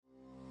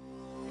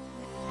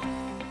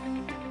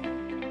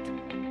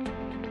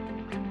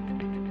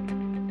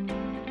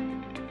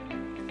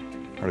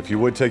All right, if you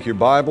would take your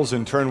Bibles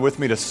and turn with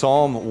me to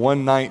Psalm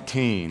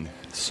 119.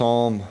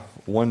 Psalm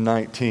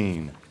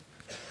 119.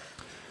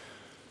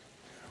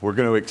 We're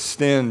going to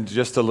extend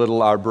just a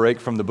little our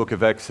break from the book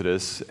of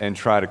Exodus and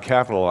try to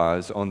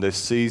capitalize on this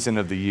season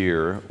of the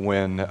year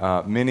when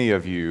many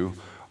of you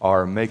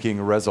are making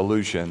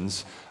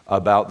resolutions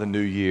about the new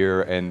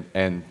year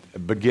and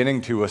beginning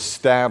to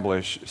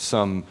establish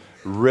some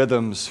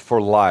rhythms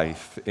for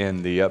life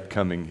in the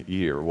upcoming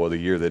year, well, the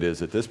year that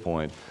is at this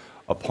point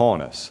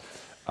upon us.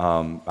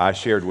 I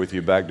shared with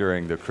you back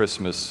during the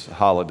Christmas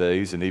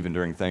holidays and even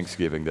during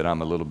Thanksgiving that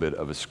I'm a little bit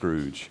of a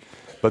Scrooge.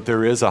 But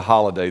there is a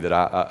holiday that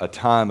a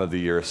time of the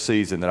year, a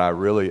season that I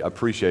really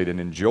appreciate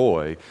and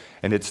enjoy,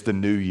 and it's the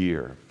new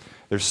year.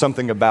 There's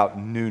something about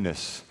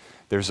newness.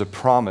 There's a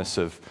promise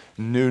of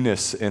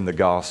newness in the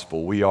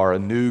gospel. We are a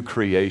new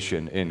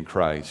creation in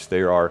Christ.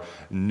 There are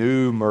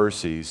new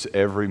mercies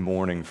every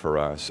morning for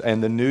us.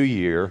 And the new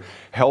year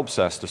helps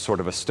us to sort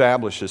of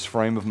establish this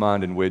frame of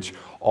mind in which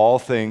all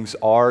things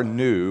are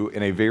new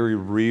in a very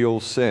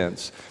real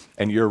sense.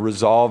 And you're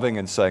resolving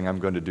and saying, I'm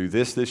going to do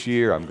this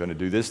year, I'm going to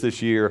do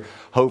this year.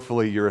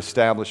 Hopefully you're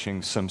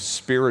establishing some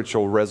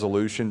spiritual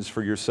resolutions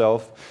for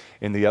yourself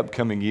in the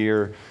upcoming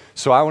year.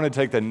 So I want to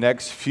take the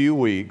next few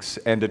weeks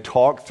and to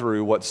talk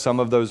through what some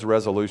of those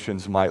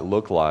resolutions might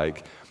look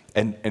like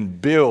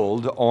and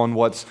build on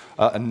what's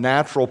a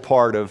natural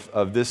part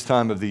of this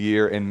time of the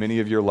year in many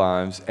of your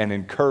lives and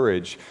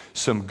encourage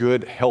some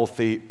good,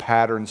 healthy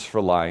patterns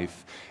for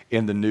life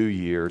in the new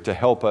year to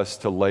help us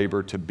to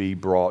labor to be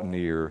brought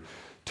near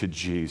to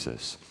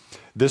Jesus.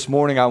 This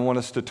morning I want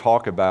us to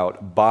talk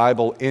about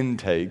Bible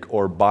intake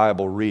or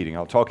Bible reading.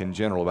 I'll talk in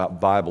general about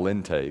Bible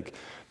intake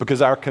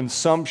because our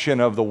consumption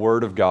of the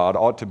Word of God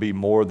ought to be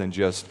more than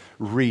just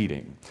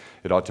reading.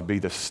 It ought to be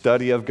the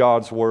study of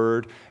God's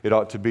Word. It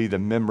ought to be the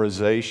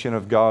memorization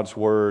of God's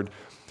Word.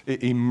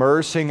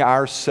 Immersing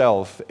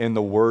ourselves in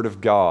the Word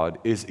of God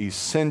is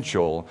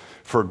essential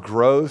for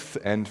growth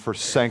and for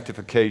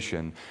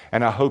sanctification.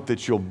 And I hope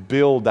that you'll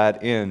build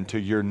that into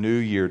your new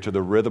year, to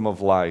the rhythm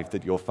of life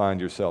that you'll find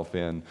yourself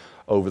in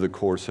over the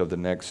course of the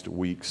next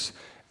weeks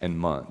and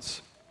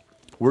months.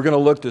 We're going to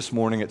look this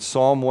morning at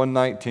Psalm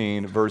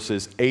 119,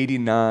 verses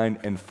 89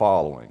 and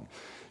following.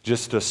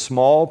 Just a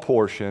small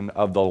portion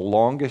of the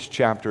longest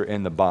chapter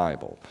in the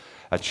Bible,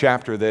 a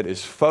chapter that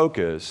is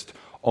focused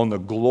on the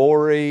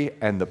glory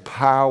and the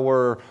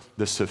power,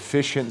 the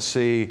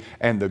sufficiency,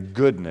 and the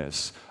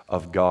goodness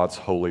of God's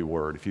holy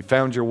word. If you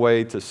found your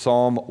way to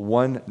Psalm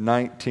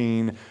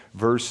 119,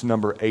 verse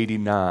number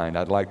 89,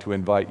 I'd like to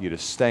invite you to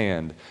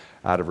stand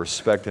out of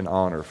respect and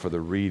honor for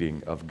the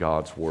reading of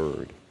God's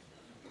word.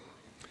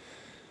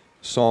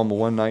 Psalm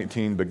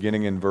 119,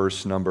 beginning in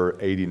verse number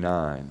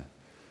 89.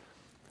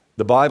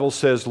 The Bible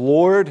says,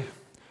 Lord,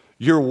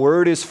 your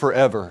word is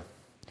forever.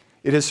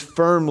 It is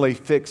firmly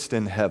fixed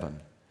in heaven.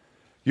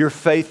 Your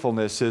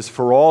faithfulness is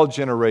for all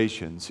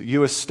generations.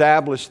 You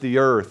establish the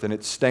earth and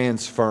it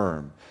stands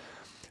firm.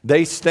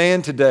 They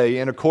stand today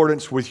in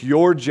accordance with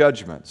your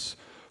judgments,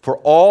 for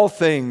all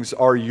things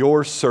are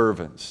your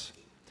servants.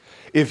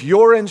 If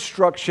your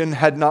instruction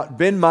had not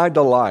been my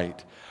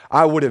delight,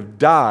 I would have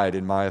died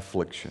in my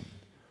affliction.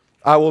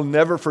 I will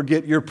never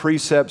forget your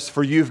precepts,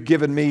 for you've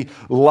given me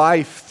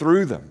life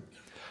through them.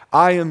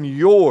 I am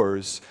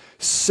yours.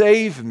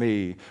 Save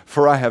me,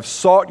 for I have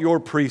sought your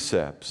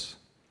precepts.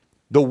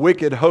 The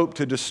wicked hope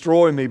to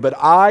destroy me, but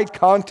I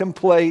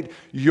contemplate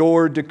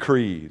your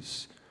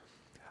decrees.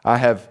 I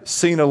have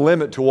seen a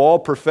limit to all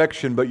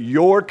perfection, but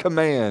your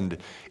command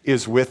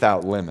is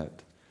without limit.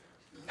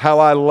 How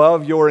I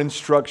love your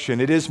instruction.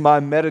 It is my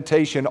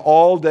meditation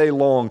all day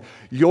long.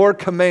 Your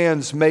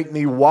commands make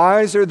me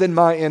wiser than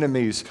my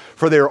enemies,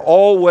 for they're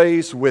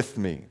always with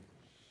me.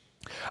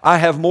 I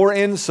have more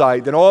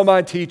insight than all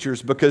my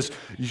teachers because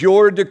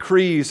your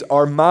decrees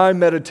are my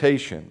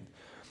meditation.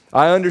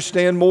 I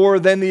understand more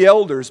than the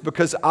elders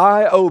because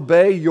I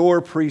obey your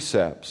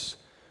precepts.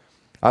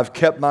 I've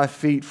kept my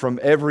feet from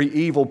every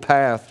evil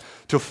path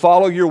to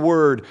follow your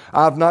word.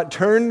 I've not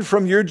turned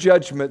from your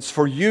judgments,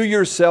 for you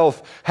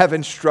yourself have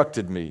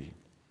instructed me.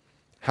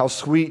 How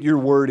sweet your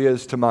word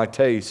is to my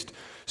taste,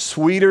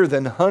 sweeter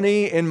than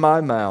honey in my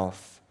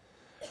mouth.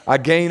 I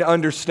gain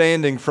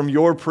understanding from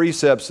your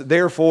precepts,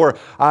 therefore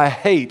I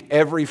hate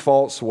every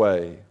false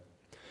way.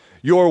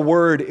 Your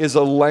word is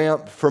a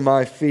lamp for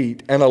my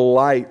feet and a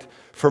light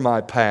for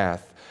my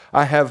path.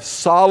 I have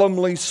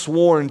solemnly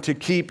sworn to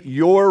keep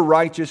your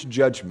righteous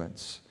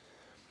judgments.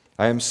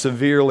 I am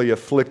severely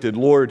afflicted.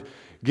 Lord,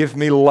 give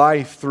me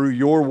life through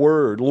your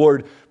word.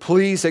 Lord,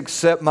 please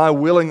accept my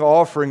willing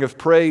offering of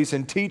praise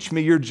and teach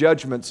me your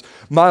judgments.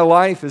 My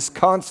life is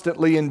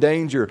constantly in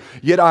danger,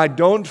 yet I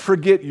don't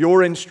forget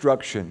your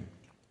instruction.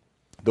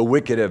 The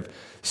wicked have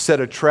set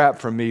a trap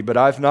for me, but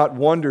I've not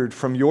wandered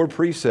from your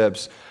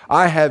precepts.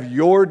 I have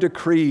your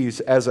decrees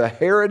as a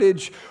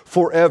heritage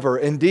forever.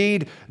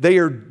 Indeed, they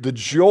are the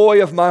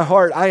joy of my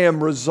heart. I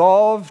am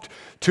resolved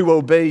to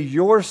obey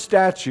your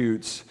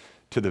statutes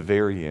to the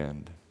very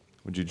end.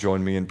 Would you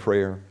join me in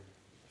prayer?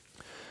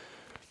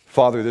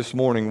 Father, this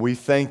morning we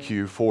thank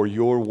you for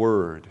your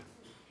word,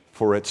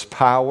 for its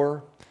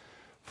power,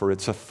 for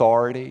its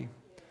authority,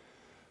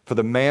 for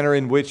the manner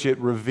in which it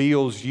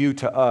reveals you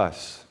to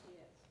us,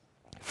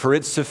 for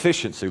its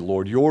sufficiency,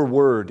 Lord. Your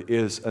word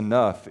is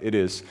enough. It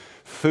is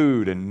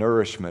food and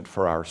nourishment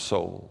for our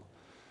soul.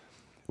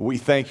 We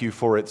thank you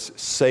for its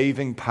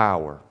saving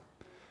power.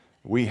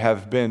 We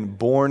have been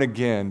born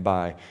again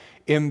by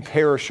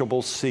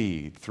imperishable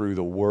seed through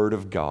the word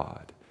of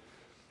God.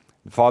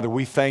 Father,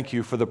 we thank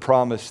you for the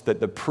promise that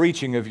the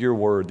preaching of your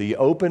word, the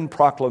open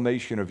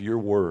proclamation of your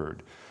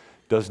word,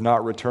 does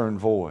not return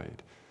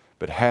void,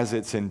 but has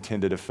its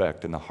intended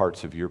effect in the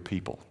hearts of your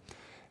people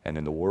and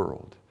in the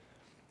world.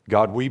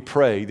 God, we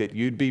pray that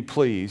you'd be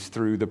pleased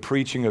through the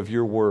preaching of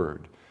your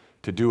word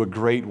to do a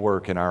great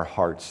work in our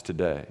hearts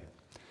today.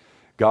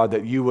 God,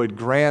 that you would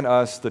grant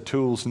us the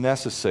tools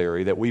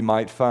necessary that we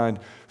might find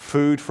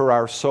food for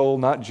our soul,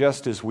 not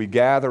just as we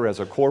gather as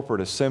a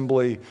corporate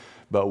assembly,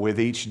 but with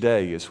each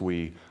day as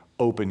we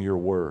open your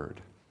word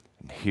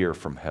and hear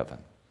from heaven.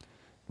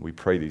 We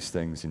pray these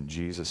things in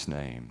Jesus'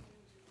 name.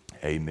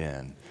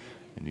 Amen.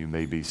 And you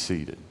may be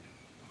seated.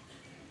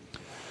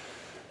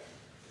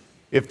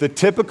 If the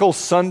typical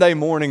Sunday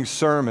morning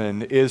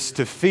sermon is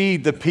to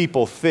feed the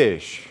people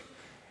fish,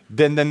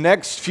 then the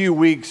next few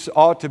weeks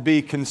ought to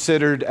be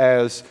considered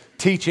as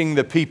teaching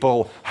the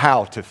people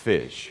how to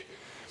fish.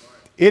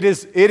 It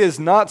is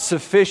not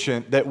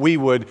sufficient that we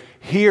would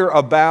hear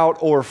about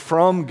or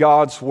from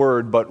God's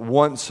word but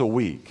once a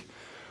week.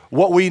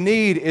 What we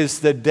need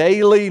is the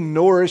daily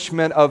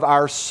nourishment of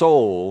our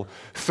soul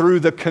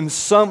through the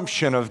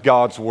consumption of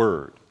God's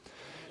word.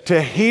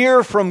 To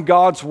hear from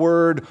God's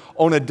word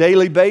on a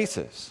daily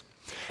basis.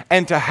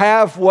 And to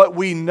have what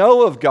we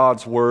know of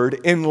God's word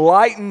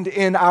enlightened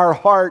in our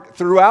heart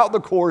throughout the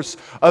course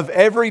of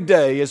every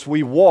day as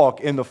we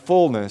walk in the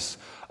fullness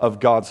of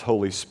God's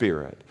Holy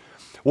Spirit.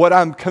 What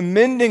I'm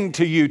commending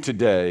to you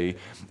today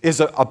is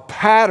a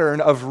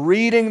pattern of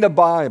reading the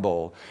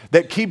Bible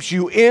that keeps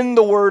you in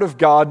the Word of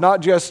God,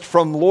 not just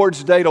from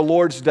Lord's Day to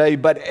Lord's Day,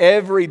 but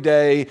every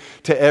day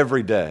to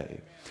every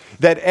day.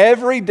 That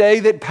every day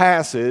that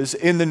passes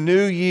in the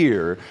new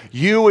year,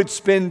 you would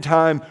spend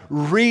time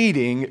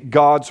reading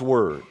God's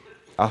Word.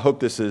 I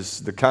hope this is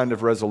the kind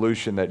of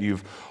resolution that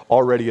you've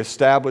already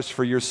established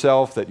for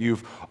yourself, that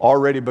you've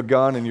already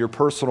begun in your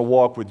personal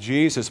walk with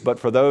Jesus. But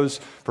for those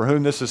for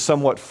whom this is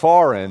somewhat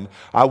foreign,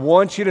 I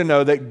want you to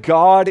know that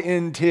God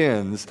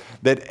intends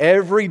that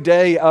every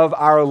day of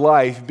our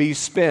life be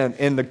spent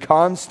in the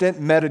constant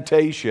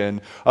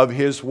meditation of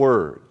His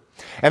Word.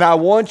 And I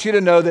want you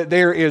to know that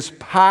there is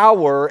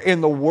power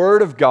in the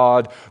Word of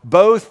God,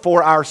 both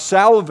for our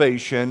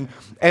salvation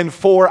and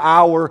for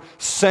our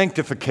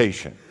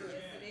sanctification.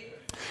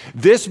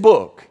 This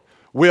book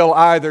will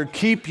either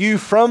keep you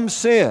from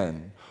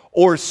sin,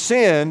 or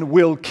sin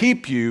will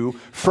keep you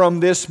from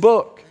this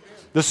book.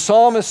 The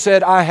psalmist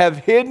said, I have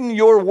hidden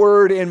your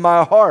word in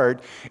my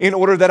heart in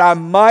order that I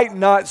might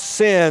not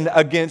sin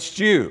against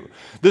you.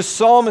 The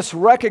psalmist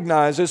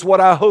recognizes what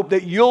I hope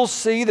that you'll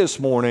see this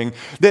morning,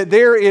 that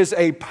there is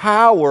a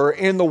power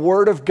in the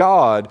Word of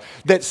God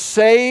that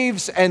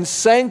saves and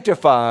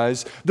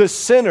sanctifies the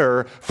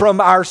sinner from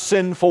our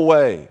sinful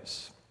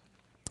ways.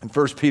 In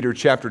 1 Peter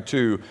chapter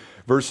 2,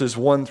 verses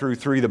 1 through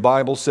 3, the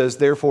Bible says,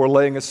 therefore,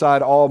 laying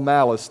aside all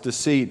malice,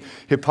 deceit,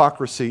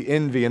 hypocrisy,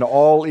 envy, and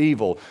all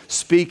evil,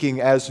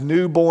 speaking as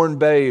newborn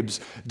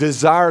babes,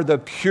 desire the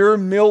pure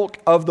milk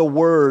of the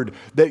word,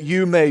 that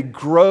you may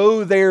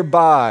grow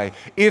thereby,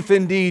 if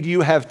indeed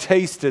you have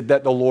tasted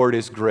that the Lord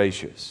is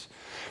gracious.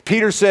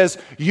 Peter says,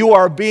 you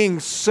are being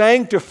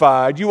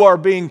sanctified, you are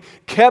being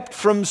kept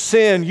from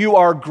sin, you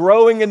are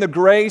growing in the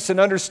grace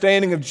and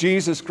understanding of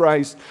Jesus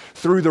Christ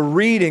through the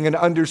reading and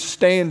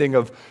understanding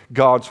of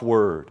God's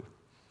Word.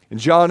 In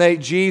John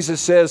 8, Jesus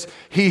says,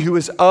 he who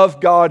is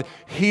of God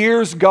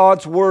hears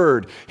God's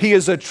Word. He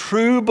is a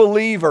true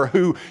believer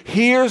who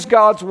hears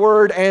God's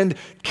Word and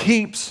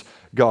keeps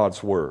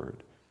God's Word.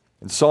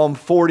 In Psalm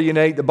 40 and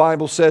 8, the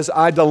Bible says,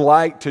 I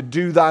delight to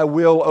do thy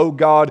will, O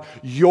God.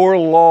 Your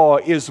law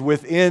is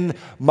within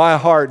my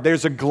heart.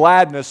 There's a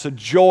gladness, a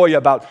joy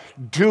about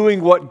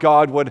doing what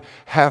God would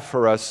have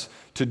for us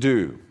to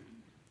do.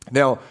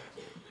 Now,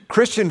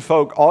 Christian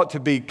folk ought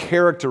to be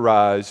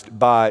characterized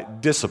by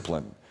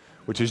discipline,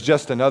 which is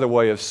just another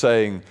way of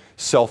saying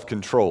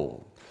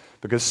self-control.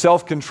 Because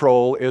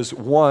self-control is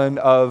one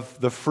of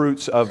the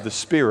fruits of the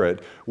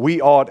Spirit. We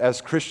ought, as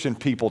Christian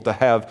people, to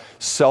have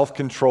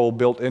self-control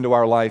built into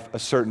our life, a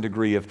certain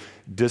degree of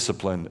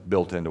discipline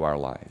built into our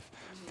life.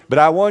 But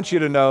I want you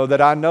to know that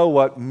I know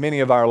what many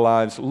of our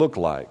lives look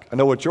like. I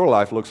know what your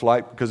life looks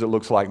like because it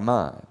looks like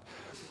mine.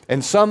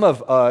 And some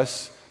of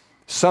us,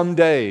 some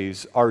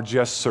days, are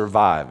just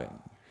surviving.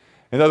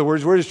 In other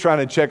words, we're just trying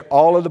to check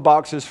all of the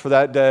boxes for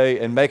that day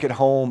and make it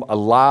home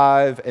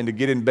alive and to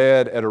get in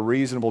bed at a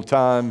reasonable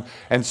time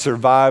and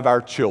survive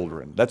our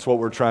children. That's what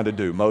we're trying to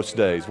do most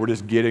days. We're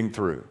just getting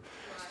through.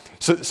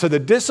 So the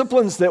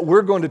disciplines that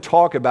we're going to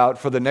talk about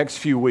for the next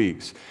few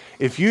weeks,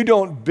 if you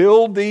don't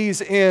build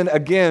these in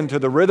again to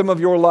the rhythm of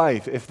your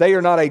life, if they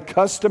are not a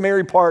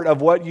customary part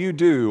of what you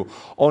do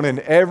on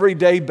an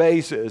everyday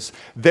basis,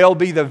 they'll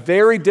be the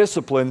very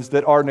disciplines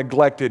that are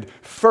neglected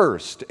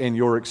first in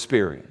your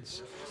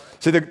experience.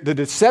 See, the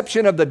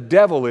deception of the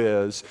devil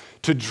is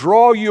to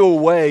draw you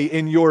away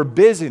in your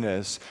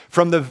busyness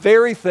from the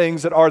very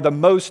things that are the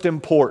most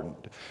important.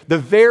 The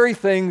very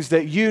things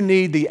that you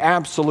need the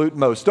absolute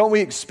most. Don't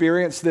we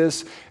experience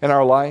this in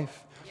our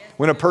life?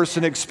 When a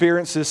person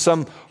experiences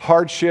some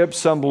hardship,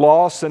 some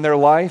loss in their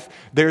life,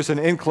 there's an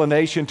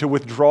inclination to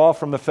withdraw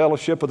from the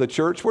fellowship of the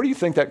church. Where do you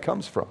think that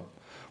comes from?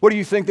 What do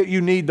you think that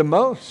you need the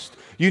most?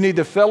 You need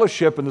the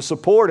fellowship and the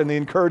support and the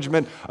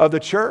encouragement of the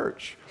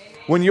church.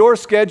 When your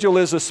schedule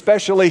is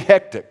especially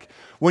hectic,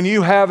 when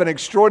you have an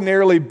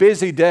extraordinarily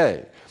busy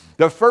day,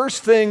 the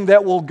first thing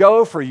that will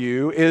go for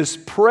you is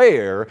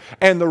prayer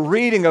and the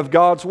reading of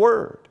God's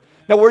Word.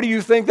 Now, where do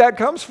you think that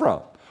comes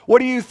from? What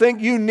do you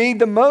think you need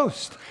the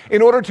most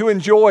in order to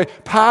enjoy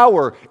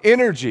power,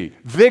 energy,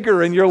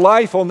 vigor in your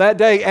life on that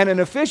day, and an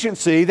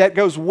efficiency that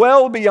goes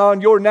well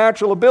beyond your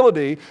natural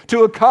ability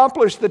to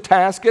accomplish the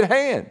task at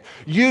hand?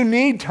 You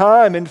need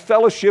time and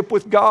fellowship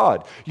with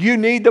God. You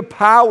need the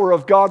power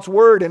of God's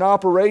Word in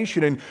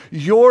operation in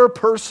your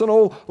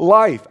personal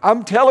life.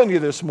 I'm telling you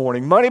this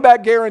morning, money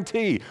back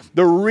guarantee,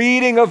 the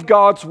reading of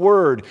God's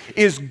Word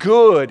is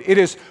good. It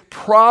is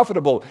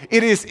profitable.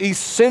 It is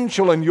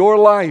essential in your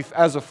life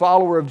as a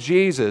follower of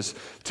Jesus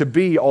to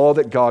be all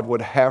that God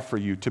would have for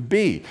you to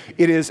be.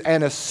 It is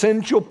an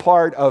essential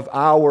part of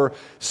our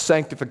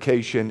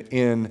sanctification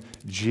in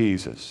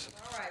Jesus.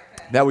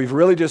 Now, we've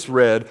really just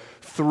read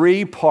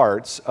 3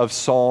 parts of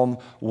Psalm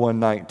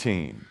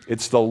 119.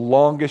 It's the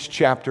longest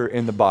chapter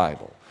in the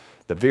Bible.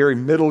 The very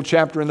middle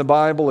chapter in the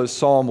Bible is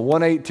Psalm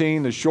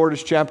 118. The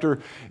shortest chapter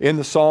in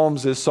the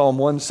Psalms is Psalm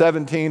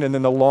 117. And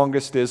then the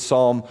longest is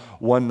Psalm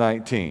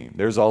 119.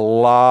 There's a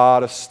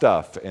lot of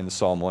stuff in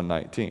Psalm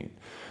 119.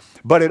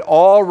 But it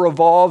all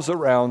revolves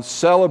around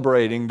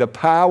celebrating the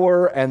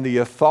power and the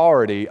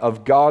authority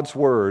of God's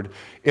Word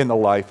in the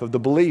life of the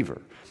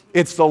believer.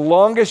 It's the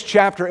longest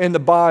chapter in the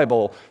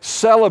Bible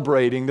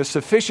celebrating the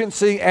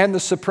sufficiency and the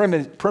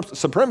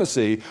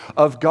supremacy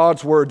of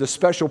God's Word, the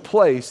special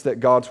place that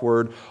God's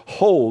Word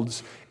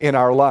holds in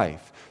our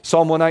life.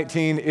 Psalm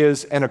 119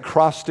 is an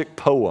acrostic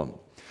poem.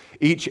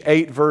 Each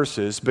 8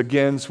 verses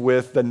begins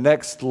with the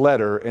next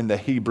letter in the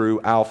Hebrew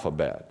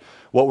alphabet.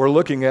 What we're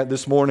looking at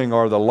this morning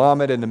are the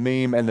Lamed and the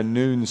Mem and the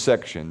Nun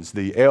sections,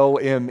 the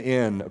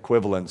LMN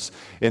equivalents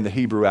in the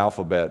Hebrew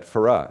alphabet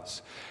for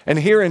us. And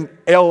here in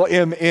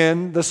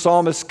LMN, the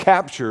psalmist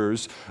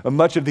captures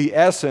much of the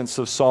essence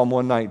of Psalm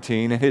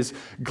 119 and his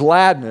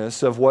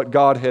gladness of what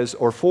God has,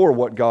 or for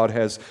what God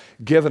has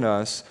given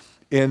us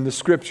in the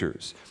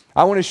Scriptures.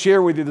 I want to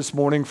share with you this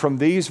morning from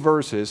these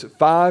verses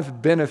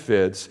 5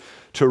 benefits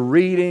to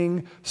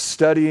reading,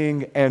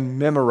 studying, and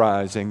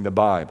memorizing the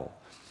Bible.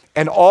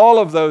 And all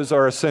of those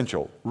are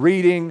essential.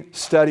 Reading,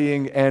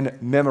 studying,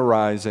 and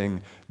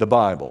memorizing the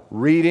Bible.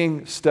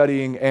 Reading,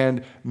 studying,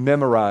 and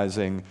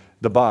memorizing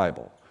the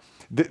Bible.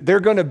 There are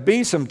going to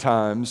be some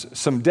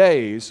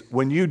days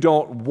when you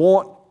don't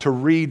want to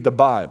read the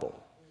Bible.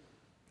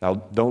 Now,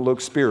 don't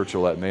look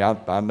spiritual at me.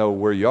 I know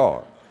where you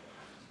are.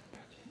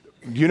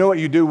 You know what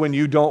you do when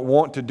you don't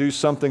want to do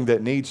something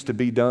that needs to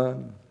be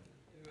done?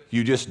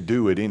 You just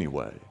do it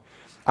anyway.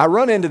 I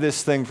run into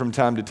this thing from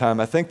time to time.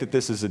 I think that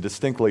this is a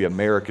distinctly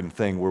American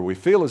thing where we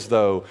feel as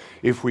though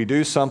if we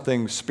do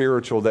something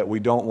spiritual that we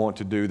don't want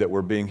to do, that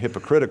we're being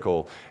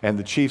hypocritical, and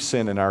the chief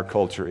sin in our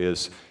culture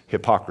is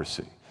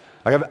hypocrisy.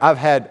 I've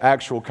had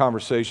actual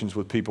conversations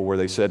with people where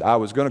they said, I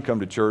was going to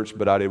come to church,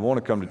 but I didn't want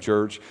to come to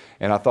church,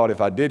 and I thought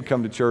if I did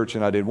come to church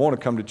and I didn't want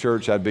to come to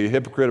church, I'd be a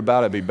hypocrite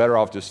about it. I'd be better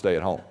off just stay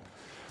at home.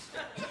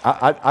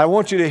 I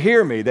want you to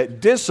hear me that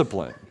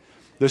discipline,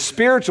 the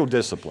spiritual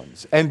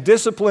disciplines, and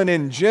discipline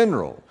in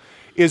general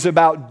is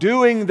about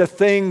doing the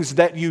things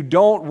that you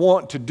don't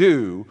want to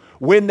do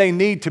when they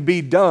need to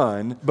be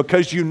done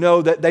because you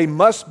know that they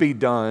must be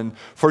done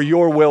for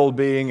your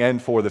well-being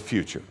and for the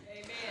future.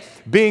 Amen.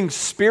 Being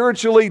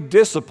spiritually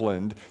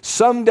disciplined,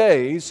 some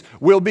days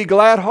will be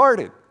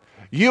glad-hearted.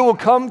 You will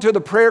come to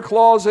the prayer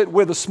closet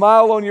with a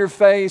smile on your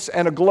face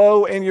and a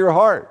glow in your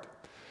heart.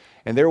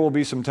 And there will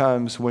be some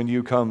times when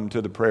you come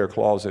to the prayer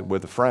closet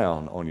with a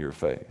frown on your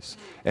face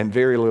and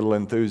very little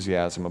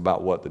enthusiasm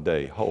about what the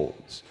day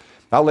holds.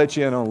 I'll let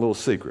you in on a little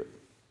secret.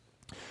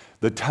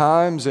 The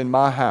times in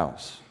my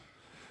house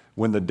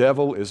when the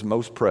devil is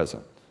most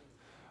present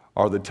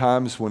are the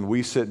times when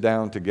we sit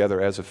down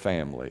together as a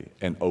family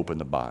and open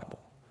the Bible.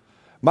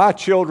 My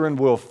children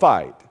will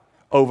fight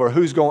over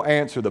who's going to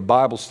answer the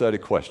Bible study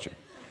question.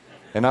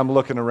 And I'm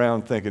looking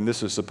around thinking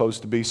this is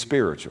supposed to be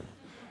spiritual.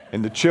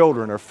 And the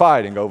children are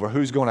fighting over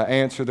who's going to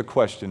answer the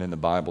question in the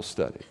Bible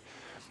study.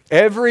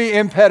 Every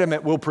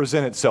impediment will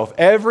present itself.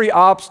 Every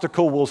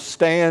obstacle will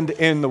stand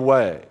in the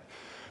way.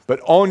 But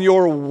on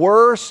your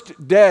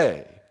worst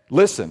day,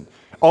 listen,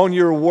 on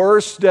your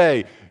worst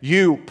day,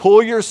 you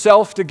pull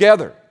yourself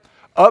together.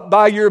 up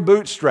by your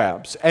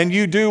bootstraps, and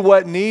you do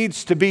what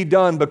needs to be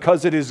done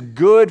because it is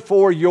good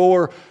for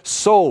your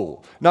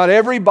soul. Not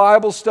every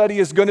Bible study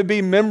is going to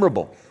be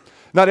memorable.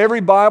 Not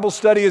every Bible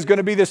study is going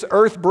to be this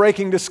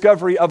earth-breaking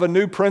discovery of a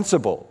new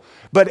principle.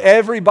 But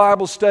every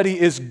Bible study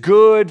is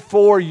good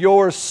for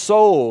your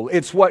soul.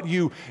 It's what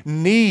you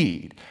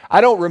need.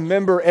 I don't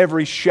remember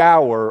every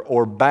shower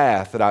or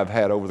bath that I've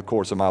had over the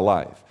course of my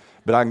life.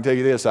 But I can tell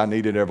you this, I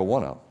needed every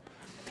one of them.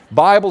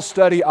 Bible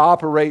study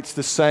operates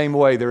the same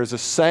way. There is a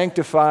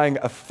sanctifying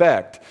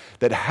effect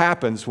that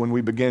happens when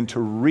we begin to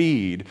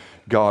read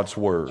God's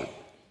Word.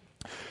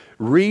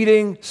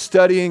 Reading,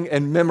 studying,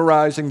 and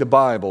memorizing the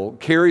Bible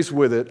carries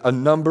with it a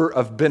number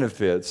of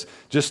benefits.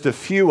 Just a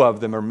few of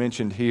them are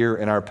mentioned here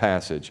in our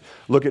passage.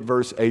 Look at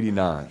verse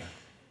 89.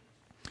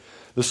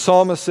 The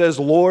psalmist says,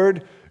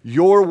 Lord,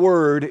 your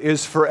word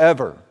is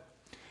forever.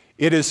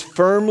 It is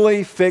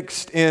firmly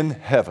fixed in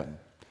heaven.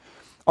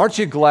 Aren't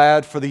you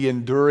glad for the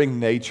enduring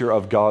nature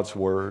of God's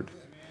word?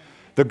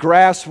 The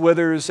grass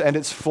withers and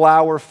its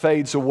flower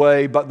fades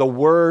away, but the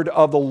word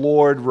of the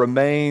Lord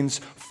remains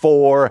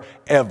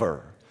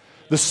forever.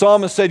 The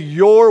psalmist said,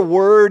 your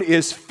word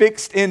is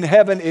fixed in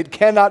heaven. It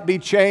cannot be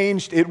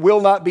changed. It will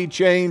not be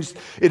changed.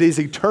 It is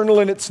eternal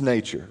in its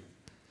nature.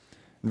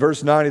 In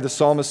verse 90, the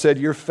psalmist said,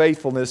 your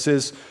faithfulness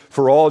is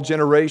for all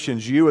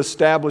generations. You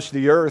establish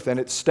the earth and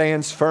it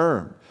stands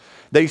firm.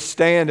 They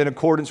stand in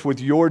accordance with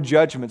your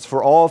judgments,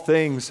 for all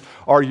things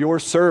are your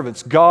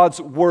servants.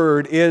 God's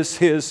word is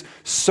his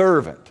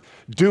servant,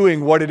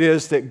 doing what it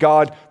is that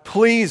God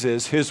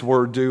pleases his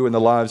word do in the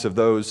lives of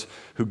those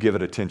who give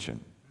it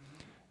attention.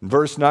 In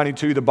verse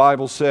 92, the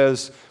Bible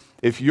says,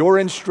 if your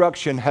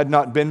instruction had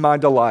not been my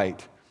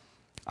delight,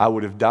 I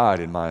would have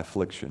died in my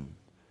affliction.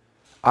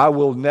 I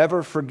will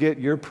never forget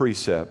your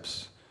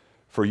precepts,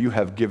 for you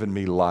have given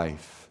me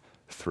life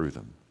through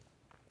them.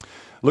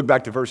 Look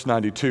back to verse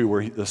 92,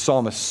 where the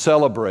psalmist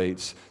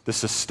celebrates the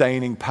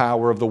sustaining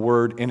power of the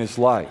word in his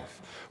life.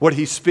 What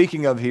he's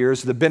speaking of here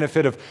is the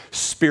benefit of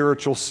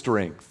spiritual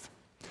strength.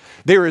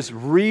 There is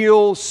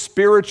real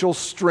spiritual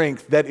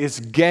strength that is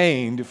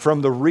gained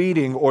from the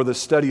reading or the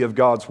study of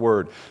God's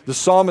word. The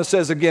psalmist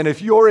says again,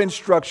 if your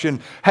instruction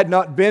had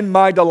not been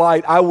my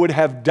delight, I would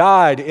have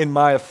died in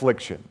my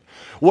affliction.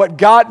 What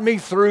got me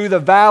through the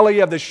valley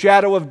of the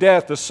shadow of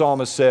death, the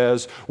psalmist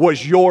says,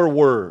 was your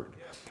word.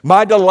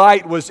 My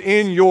delight was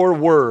in your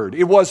word.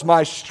 It was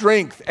my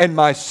strength and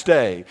my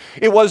stay.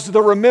 It was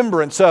the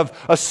remembrance of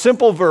a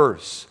simple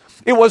verse.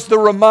 It was the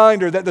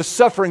reminder that the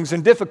sufferings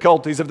and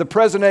difficulties of the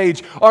present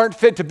age aren't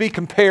fit to be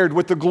compared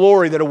with the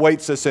glory that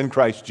awaits us in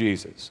Christ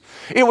Jesus.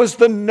 It was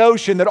the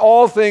notion that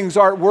all things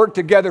are at work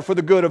together for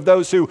the good of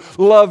those who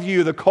love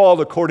you, the called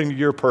according to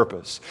your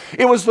purpose.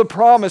 It was the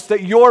promise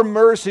that your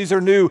mercies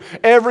are new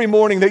every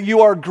morning, that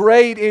you are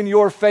great in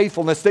your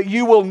faithfulness, that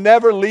you will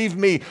never leave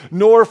me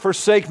nor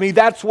forsake me.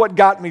 That's what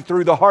got me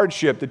through the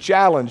hardship, the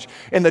challenge,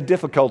 and the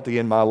difficulty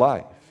in my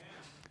life.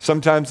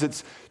 Sometimes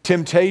it's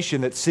temptation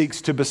that seeks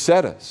to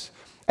beset us.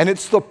 And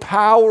it's the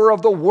power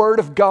of the Word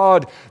of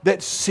God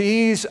that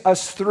sees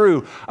us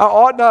through. I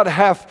ought not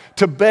have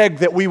to beg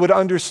that we would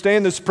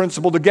understand this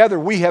principle together.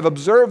 We have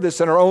observed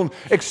this in our own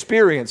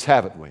experience,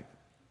 haven't we?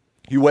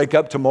 You wake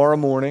up tomorrow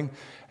morning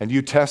and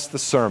you test the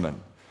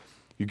sermon.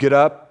 You get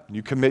up,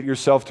 you commit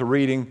yourself to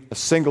reading a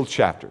single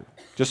chapter,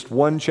 just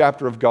one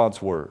chapter of God's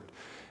Word,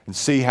 and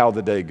see how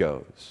the day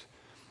goes.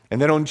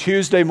 And then on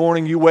Tuesday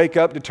morning, you wake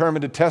up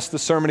determined to test the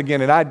sermon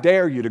again, and I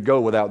dare you to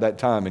go without that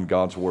time in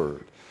God's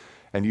Word.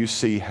 And you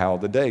see how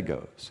the day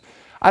goes.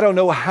 I don't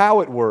know how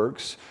it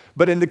works,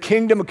 but in the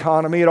kingdom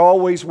economy, it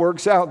always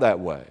works out that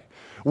way.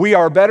 We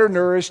are better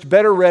nourished,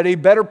 better ready,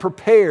 better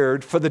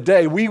prepared for the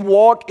day. We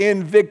walk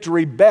in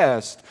victory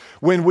best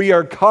when we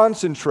are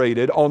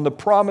concentrated on the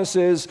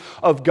promises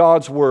of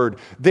God's Word.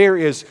 There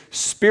is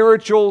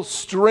spiritual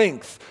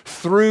strength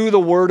through the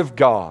Word of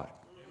God.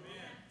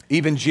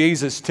 Even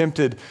Jesus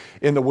tempted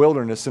in the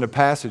wilderness in a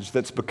passage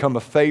that's become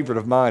a favorite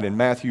of mine in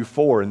Matthew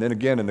 4 and then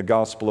again in the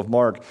Gospel of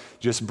Mark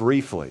just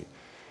briefly.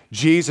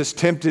 Jesus,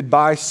 tempted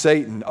by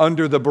Satan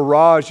under the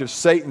barrage of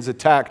Satan's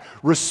attack,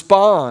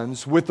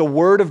 responds with the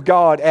Word of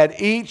God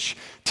at each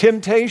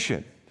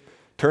temptation.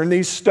 Turn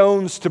these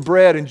stones to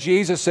bread. And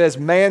Jesus says,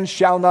 man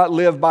shall not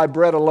live by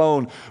bread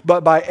alone,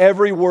 but by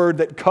every word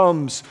that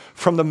comes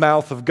from the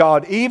mouth of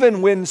God.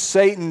 Even when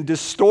Satan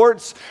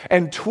distorts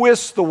and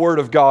twists the Word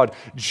of God,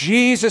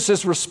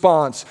 Jesus'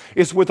 response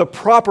is with a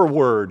proper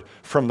word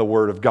from the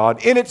Word of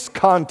God, in its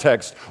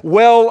context,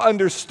 well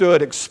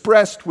understood,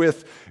 expressed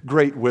with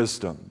great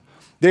wisdom.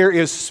 There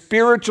is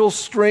spiritual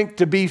strength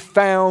to be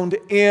found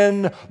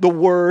in the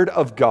Word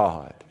of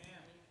God.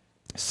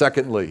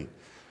 Secondly,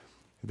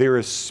 there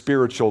is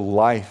spiritual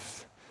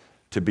life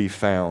to be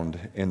found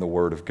in the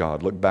Word of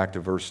God. Look back to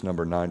verse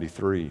number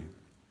 93.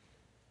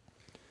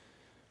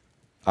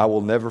 I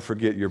will never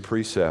forget your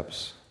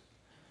precepts,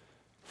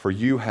 for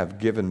you have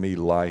given me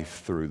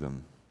life through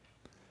them.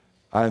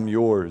 I am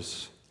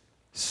yours.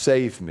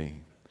 Save me,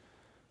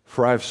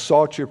 for I have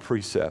sought your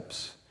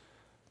precepts.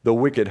 The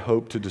wicked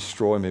hope to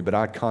destroy me, but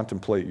I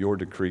contemplate your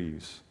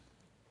decrees.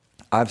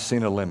 I've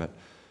seen a limit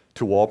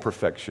to all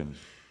perfection,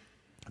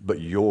 but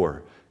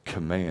your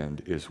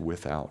command is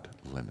without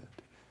limit.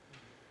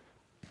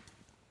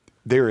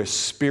 There is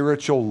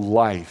spiritual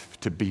life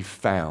to be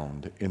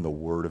found in the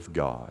Word of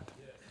God.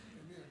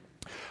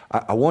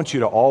 I want you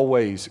to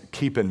always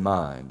keep in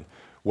mind,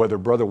 whether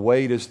Brother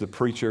Wade is the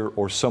preacher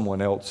or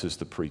someone else is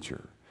the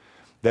preacher,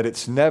 that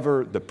it's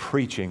never the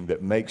preaching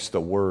that makes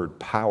the Word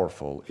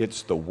powerful,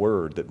 it's the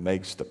Word that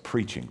makes the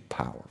preaching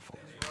powerful.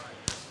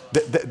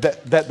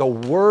 That the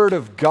Word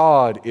of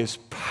God is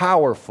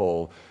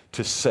powerful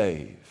to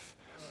save.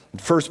 In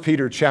 1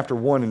 Peter chapter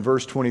 1 and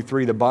verse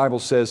 23, the Bible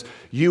says,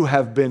 you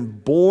have been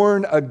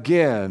born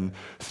again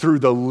through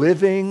the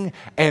living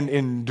and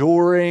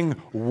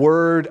enduring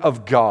Word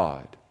of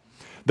God.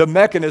 The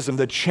mechanism,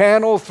 the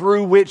channel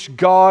through which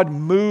God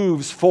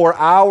moves for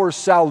our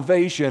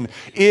salvation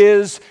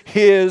is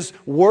His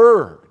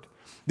Word.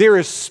 There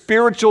is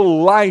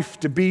spiritual life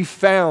to be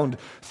found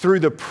through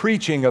the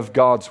preaching of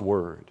God's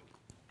Word.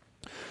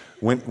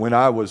 When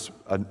I was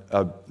a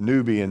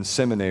newbie in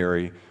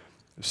seminary,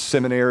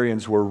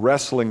 seminarians were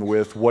wrestling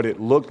with what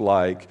it looked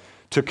like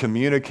to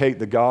communicate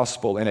the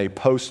gospel in a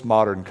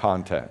postmodern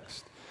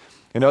context.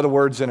 In other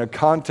words, in a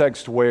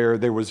context where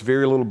there was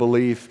very little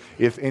belief,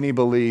 if any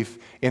belief,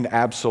 in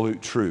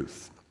absolute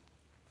truth.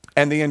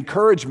 And the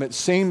encouragement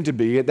seemed to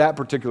be, at that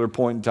particular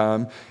point in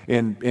time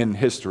in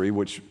history,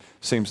 which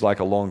seems like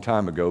a long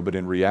time ago, but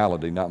in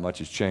reality, not much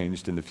has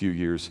changed in the few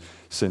years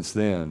since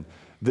then.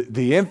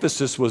 The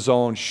emphasis was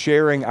on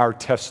sharing our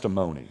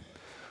testimony,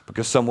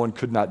 because someone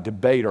could not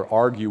debate or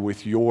argue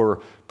with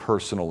your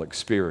personal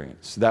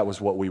experience. That was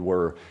what we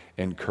were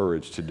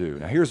encouraged to do.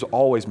 Now, here's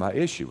always my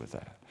issue with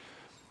that.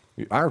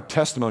 Our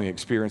testimony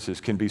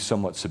experiences can be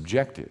somewhat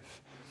subjective.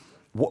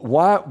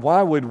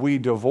 Why would we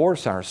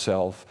divorce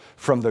ourselves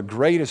from the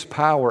greatest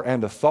power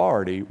and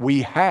authority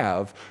we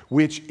have,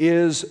 which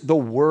is the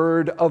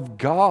Word of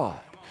God?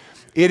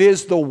 It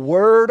is the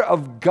Word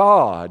of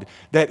God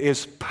that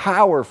is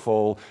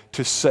powerful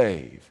to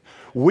save.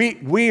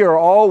 We are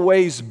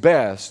always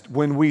best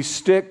when we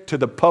stick to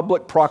the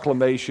public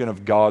proclamation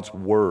of God's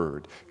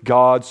Word.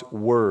 God's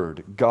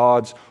Word.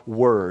 God's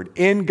Word.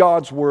 In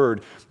God's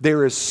Word,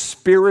 there is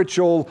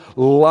spiritual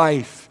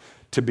life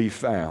to be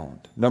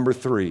found. Number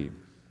 3,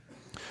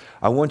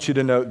 I want you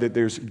to note that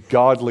there's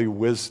godly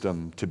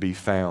wisdom to be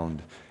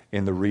found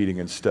in the reading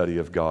and study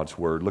of God's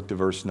Word. Look to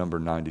verse number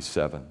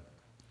 97.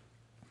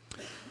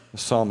 The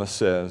psalmist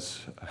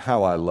says,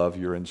 how I love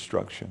your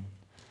instruction.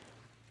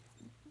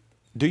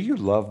 Do you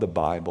love the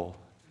Bible?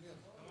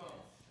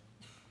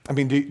 I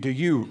mean, do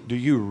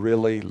you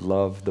really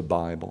love the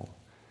Bible?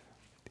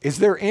 Is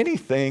there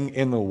anything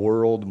in the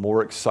world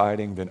more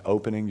exciting than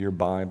opening your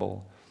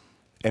Bible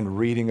and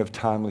reading of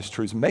timeless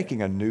truths,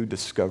 making a new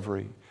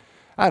discovery?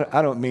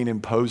 I don't mean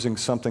imposing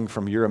something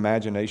from your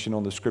imagination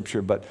on the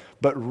Scripture, but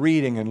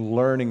reading and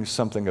learning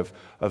something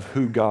of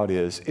who God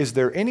is. Is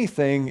there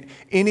anything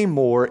any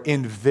more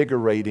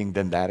invigorating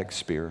than that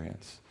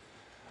experience?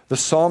 The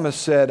psalmist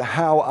said,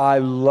 how I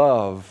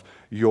love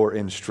your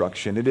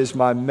instruction. It is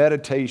my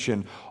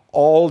meditation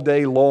all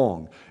day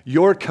long.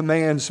 Your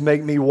commands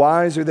make me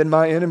wiser than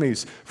my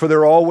enemies, for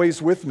they're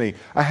always with me.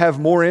 I have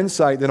more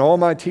insight than all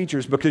my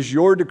teachers because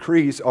your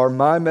decrees are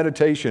my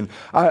meditation.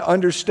 I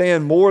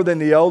understand more than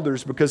the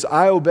elders because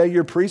I obey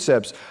your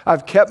precepts.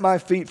 I've kept my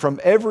feet from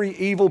every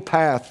evil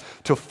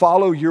path to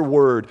follow your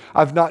word.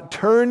 I've not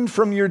turned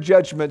from your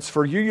judgments,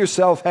 for you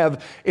yourself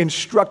have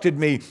instructed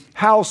me.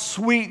 How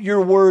sweet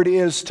your word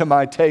is to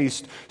my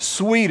taste,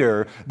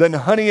 sweeter than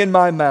honey in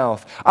my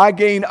mouth. I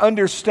gain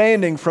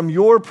understanding from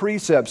your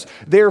precepts.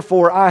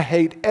 Therefore, I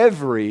hate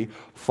every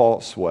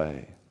false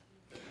way.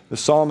 The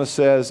psalmist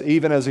says,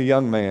 even as a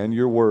young man,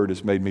 your word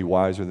has made me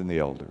wiser than the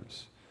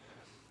elders.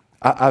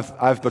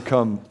 I've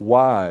become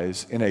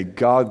wise in a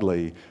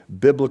godly,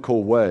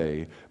 biblical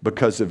way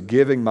because of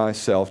giving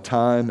myself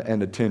time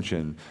and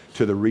attention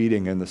to the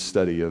reading and the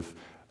study of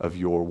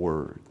your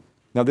word.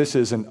 Now, this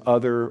is an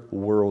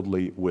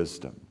otherworldly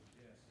wisdom.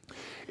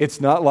 It's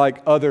not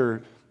like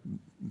other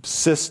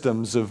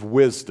systems of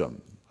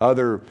wisdom,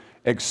 other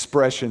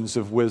expressions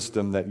of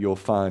wisdom that you'll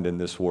find in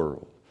this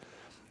world.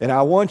 And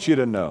I want you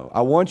to know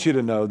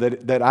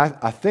that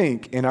I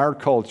think in our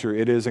culture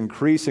it is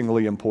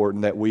increasingly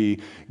important that we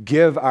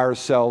give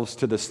ourselves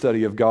to the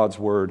study of God's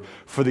Word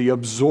for the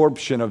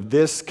absorption of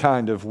this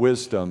kind of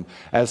wisdom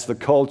as the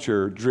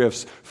culture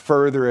drifts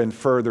further and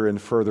further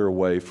and further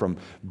away from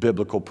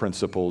biblical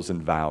principles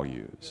and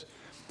values.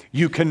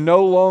 You can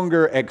no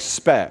longer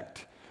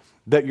expect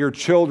that your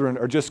children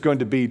are just going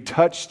to be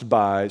touched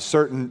by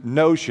certain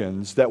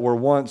notions that were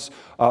once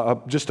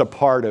just a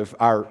part of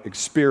our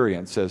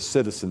experience as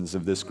citizens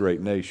of this great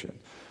nation.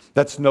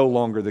 That's no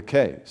longer the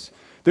case.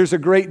 There's a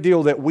great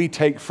deal that we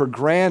take for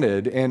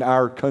granted in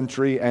our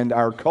country and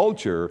our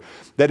culture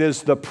that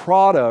is the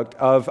product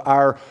of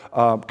our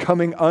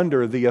coming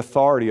under the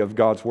authority of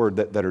God's Word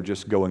that are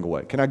just going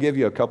away. Can I give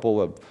you a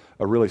couple of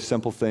really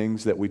simple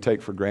things that we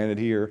take for granted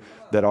here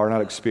that are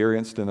not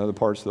experienced in other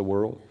parts of the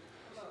world?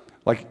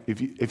 Like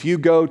if you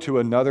go to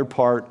another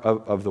part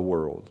of the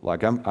world,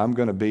 like I'm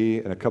going to be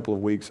in a couple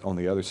of weeks on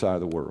the other side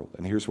of the world,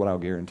 and here's what I'll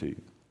guarantee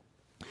you.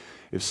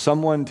 If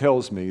someone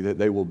tells me that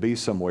they will be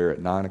somewhere at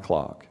 9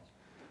 o'clock,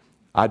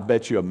 I'd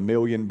bet you $1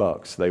 million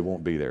they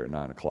won't be there at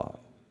 9 o'clock.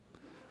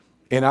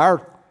 In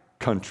our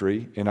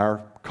country, in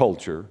our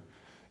culture,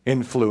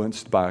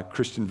 influenced by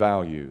Christian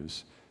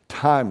values,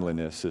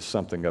 timeliness is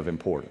something of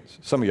importance.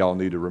 Some of y'all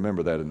need to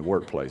remember that in the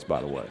workplace,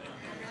 by the way.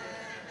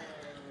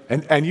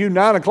 And you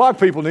 9 o'clock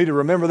people need to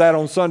remember that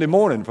on Sunday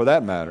morning, for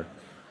that matter.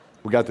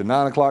 We got the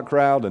 9 o'clock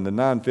crowd and the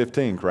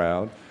 9:15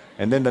 crowd,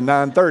 and then the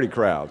 9:30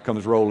 crowd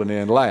comes rolling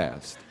in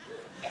last.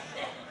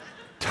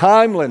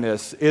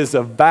 Timeliness is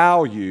a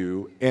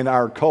value in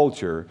our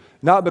culture,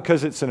 not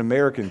because it's an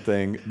American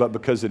thing, but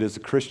because it is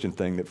a Christian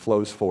thing that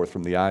flows forth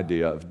from the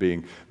idea of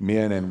being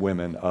men and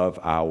women of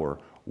our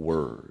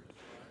word.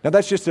 Now,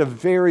 that's just a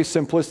very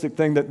simplistic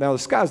thing now the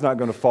sky's not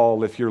going to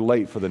fall if you're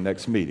late for the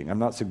next meeting. I'm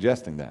not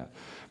suggesting that.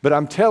 But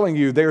I'm telling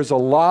you, there's a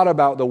lot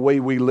about the way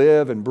we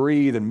live and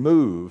breathe and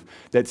move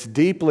that's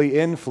deeply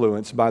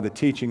influenced by the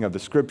teaching of the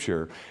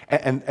Scripture.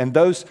 And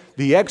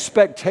the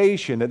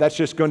expectation that that's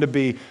just going to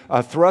be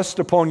thrust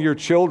upon your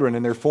children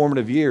in their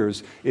formative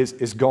years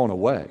is gone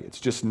away. It's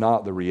just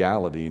not the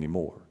reality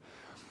anymore.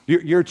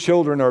 Your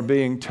children are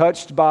being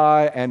touched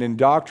by and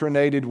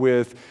indoctrinated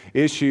with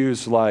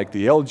issues like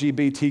the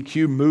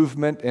LGBTQ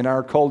movement in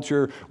our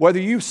culture, whether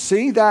you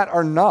see that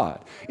or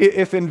not.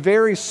 If in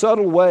very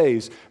subtle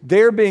ways,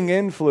 they're being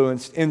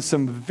influenced in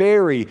some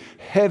very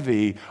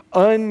heavy,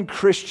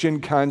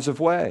 unchristian kinds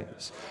of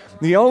ways.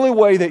 The only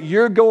way that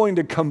you're going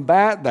to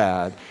combat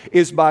that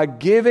is by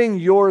giving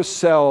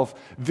yourself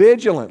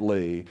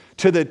vigilantly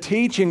to the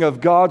teaching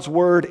of God's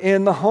Word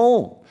in the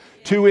home,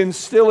 to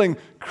instilling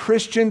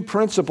Christian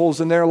principles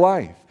in their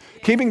life,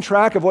 keeping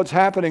track of what's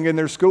happening in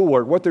their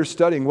schoolwork, what they're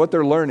studying, what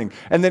they're learning,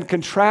 and then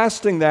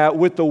contrasting that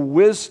with the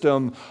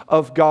wisdom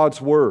of God's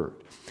Word.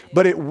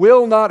 But it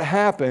will not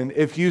happen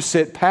if you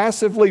sit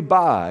passively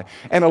by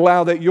and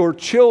allow that your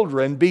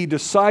children be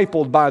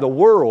discipled by the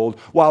world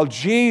while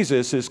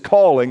Jesus is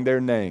calling their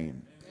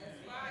name.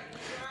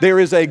 There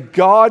is a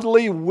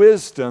godly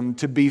wisdom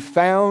to be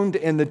found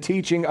in the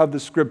teaching of the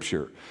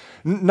Scripture.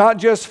 Not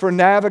just for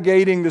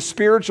navigating the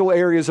spiritual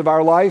areas of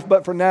our life,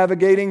 but for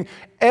navigating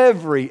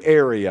every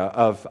area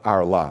of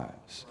our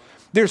lives.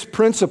 There's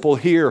principle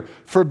here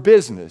for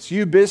business.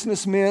 You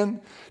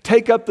businessmen,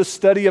 take up the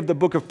study of the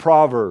book of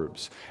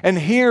Proverbs and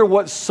hear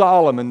what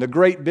Solomon, the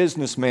great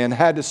businessman,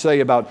 had to say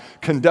about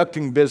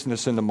conducting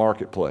business in the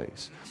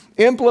marketplace.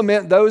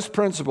 Implement those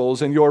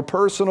principles in your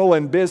personal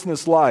and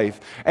business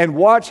life and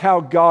watch how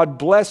God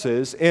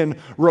blesses in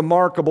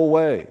remarkable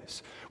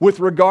ways. With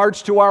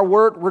regards to our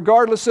work,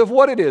 regardless of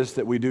what it is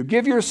that we do,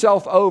 give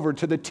yourself over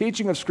to the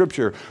teaching of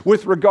Scripture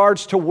with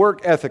regards to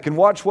work ethic and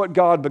watch what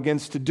God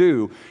begins to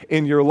do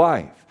in your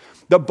life.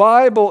 The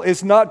Bible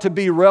is not to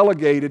be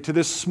relegated to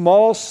this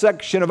small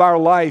section of our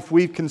life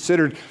we've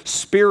considered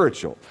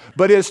spiritual,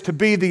 but is to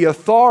be the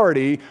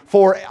authority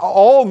for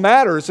all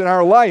matters in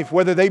our life,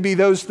 whether they be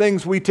those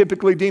things we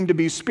typically deem to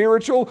be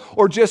spiritual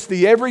or just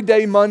the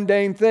everyday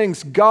mundane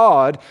things.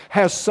 God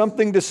has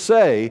something to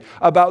say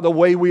about the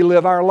way we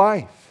live our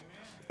life.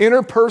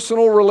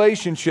 Interpersonal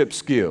relationship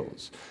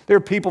skills. There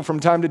are people from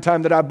time to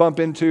time that I bump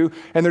into,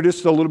 and they're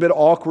just a little bit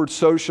awkward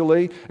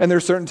socially. And there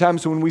are certain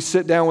times when we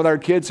sit down with our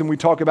kids and we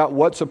talk about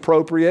what's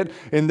appropriate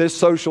in this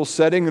social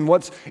setting and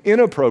what's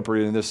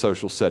inappropriate in this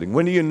social setting.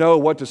 When do you know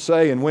what to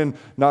say and when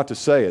not to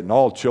say it? And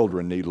all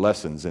children need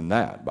lessons in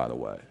that, by the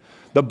way.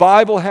 The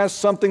Bible has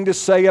something to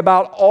say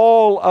about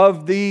all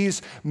of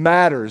these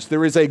matters.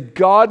 There is a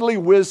godly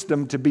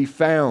wisdom to be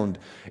found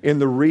in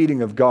the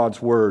reading of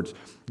God's words.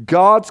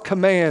 God's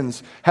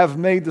commands have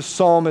made the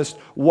psalmist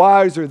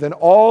wiser than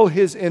all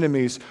his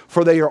enemies,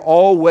 for they are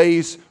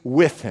always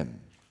with him.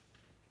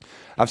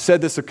 I've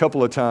said this a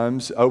couple of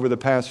times over the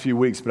past few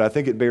weeks, but I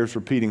think it bears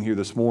repeating here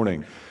this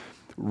morning.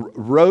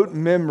 Rote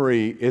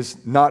memory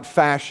is not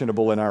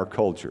fashionable in our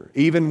culture.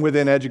 Even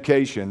within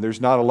education,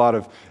 there's not a lot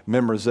of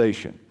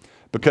memorization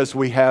because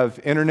we have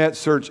internet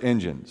search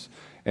engines.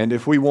 And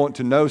if we want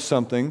to know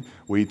something,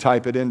 we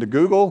type it into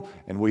Google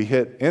and we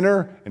hit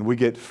enter and we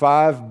get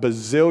 5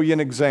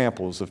 bazillion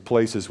examples of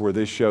places where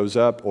this shows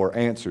up or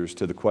answers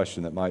to the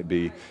question that might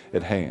be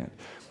at hand.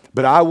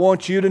 But I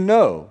want you to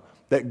know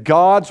that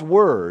God's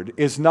Word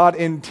is not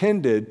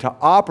intended to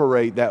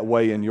operate that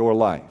way in your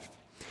life.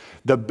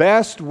 The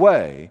best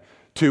way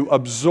to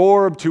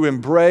absorb, to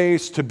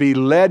embrace, to be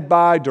led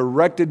by,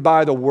 directed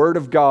by the Word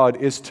of God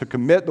is to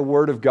commit the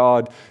Word of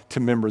God to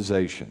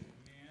memorization.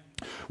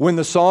 When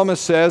the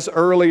psalmist says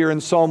earlier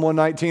in Psalm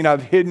 119,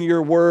 I've hidden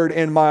your word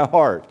in my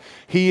heart,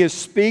 he is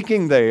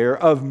speaking there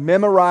of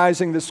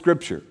memorizing the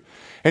Scripture.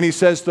 And he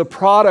says the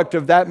product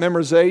of that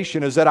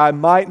memorization is that I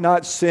might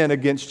not sin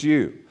against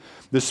you.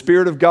 The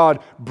Spirit of God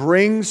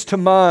brings to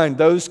mind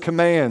those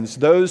commands,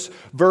 those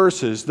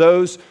verses,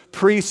 those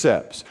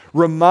precepts,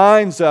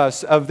 reminds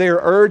us of their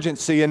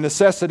urgency and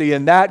necessity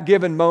in that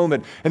given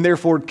moment, and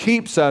therefore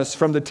keeps us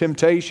from the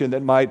temptation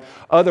that might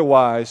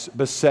otherwise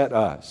beset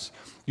us.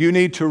 You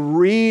need to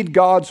read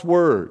God's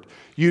Word.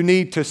 You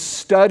need to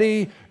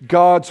study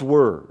God's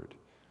Word.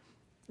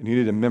 And you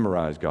need to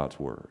memorize God's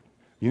Word.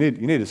 You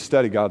need to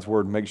study God's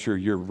Word and make sure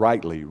you're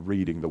rightly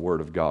reading the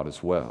Word of God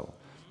as well.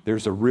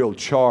 There's a real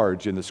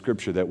charge in the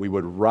Scripture that we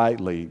would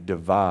rightly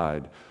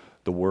divide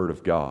the Word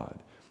of God.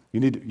 You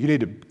need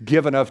to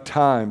give enough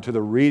time to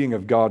the reading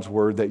of God's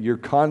Word that you're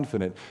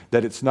confident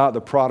that it's not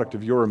the product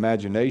of your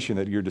imagination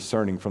that you're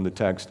discerning from the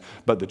text,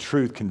 but the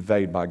truth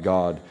conveyed by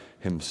God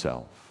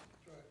Himself.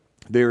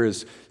 There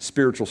is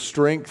spiritual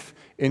strength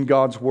in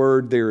God's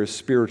Word. There is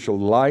spiritual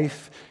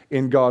life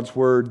in God's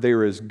Word.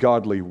 There is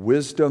godly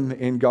wisdom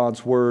in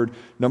God's Word.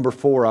 Number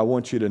 4, I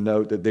want you to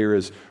note that there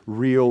is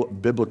real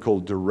biblical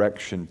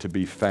direction to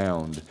be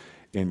found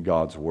in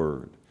God's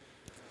Word.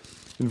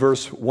 In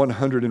verse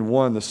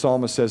 101, the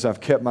psalmist says,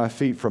 I've kept my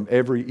feet from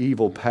every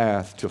evil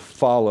path to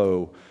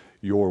follow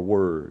your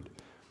word.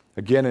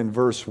 Again, in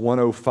verse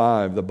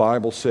 105, the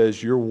Bible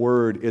says, your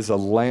word is a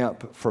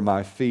lamp for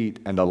my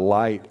feet and a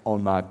light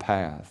on my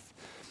path.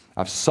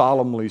 I've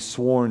solemnly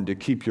sworn to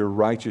keep your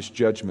righteous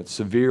judgment,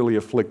 severely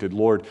afflicted.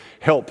 Lord,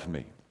 help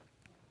me.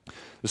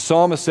 The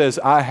psalmist says,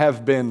 I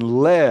have been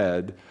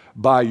led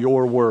by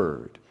your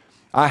word.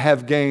 I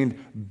have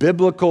gained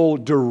biblical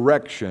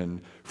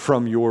direction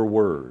from your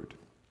word.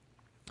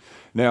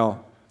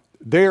 Now,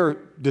 there are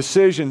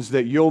decisions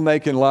that you'll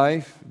make in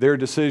life, there are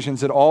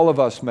decisions that all of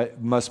us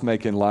must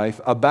make in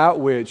life, about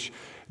which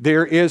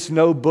there is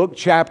no book,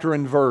 chapter,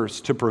 and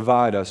verse to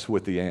provide us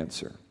with the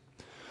answer.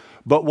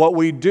 But what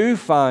we do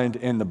find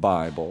in the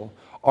Bible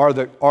are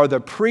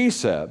the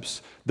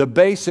precepts, the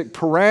basic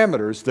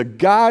parameters, the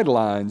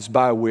guidelines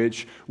by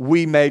which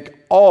we make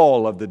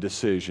all of the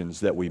decisions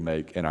that we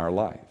make in our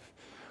life.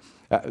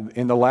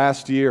 In the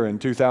last year, in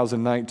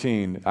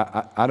 2019,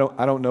 I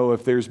don't know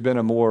if there's been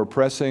a more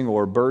pressing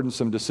or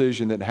burdensome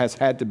decision that has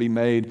had to be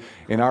made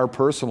in our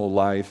personal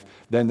life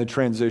than the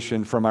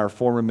transition from our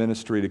former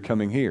ministry to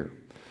coming here.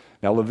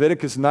 Now,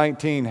 Leviticus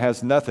 19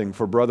 has nothing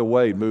for Brother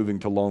Wade moving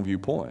to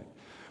Longview Point.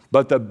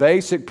 But the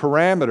basic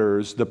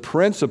parameters, the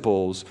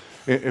principles,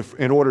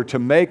 in order to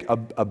make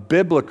a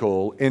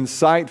biblical,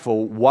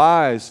 insightful,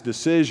 wise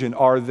decision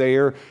are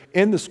there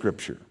in the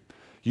Scripture.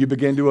 You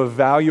begin to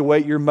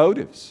evaluate your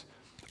motives.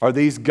 Are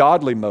these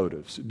godly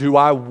motives? Do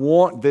I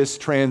want this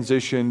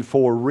transition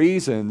for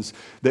reasons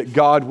that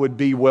God would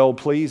be well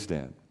pleased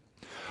in?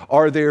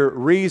 Are there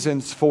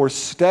reasons for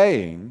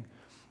staying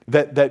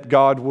that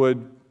God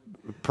would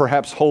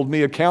perhaps hold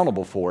me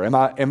accountable for? Am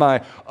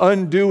I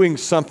undoing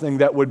something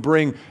that would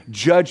bring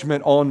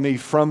judgment on me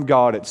from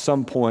God at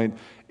some point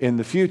in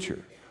the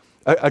future?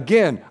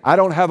 Again, I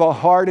don't have a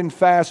hard and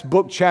fast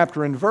book,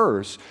 chapter, and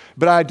verse,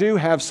 but I do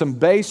have some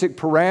basic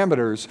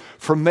parameters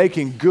for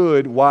making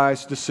good,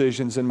 wise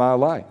decisions in my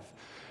life.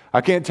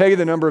 I can't tell you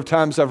the number of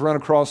times I've run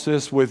across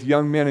this with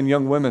young men and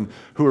young women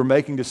who are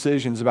making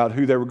decisions about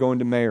who they were going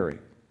to marry.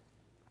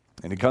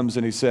 And he comes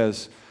and he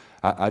says,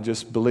 I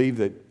just believe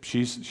that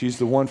she's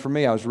the one for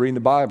me. I was reading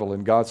the Bible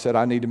and God said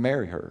I need to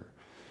marry her.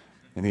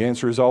 And the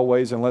answer is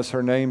always, unless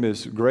her name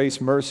is Grace,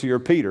 Mercy, or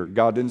Peter.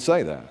 God didn't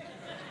say that.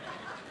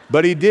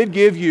 But He did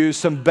give you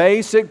some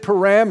basic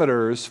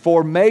parameters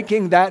for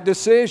making that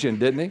decision,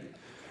 didn't He?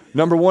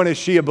 Number 1, is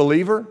she a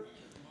believer?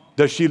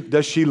 Does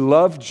she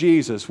love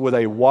Jesus with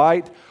a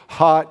white,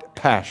 hot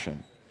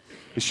passion?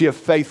 Is she a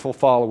faithful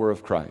follower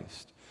of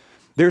Christ?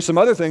 There's some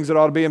other things that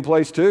ought to be in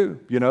place too.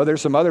 You know,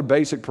 there's some other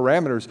basic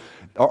parameters.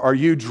 Are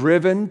you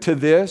driven to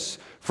this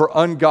for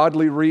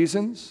ungodly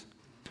reasons?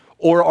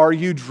 Or are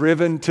you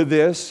driven to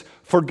this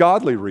for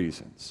godly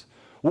reasons?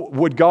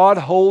 Would God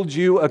hold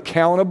you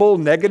accountable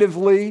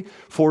negatively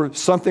for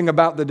something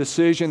about the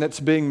decision that's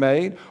being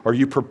made? Are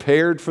you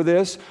prepared for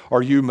this?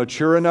 Are you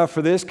mature enough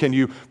for this? Can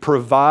you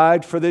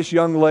provide for this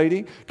young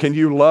lady? Can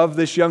you love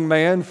this young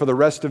man for the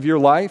rest of your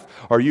life?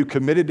 Are you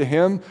committed to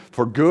him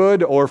for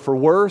good or for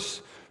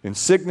worse, in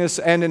sickness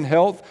and in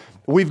health?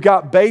 We've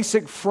got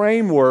basic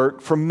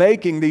framework for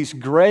making these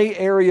gray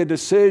area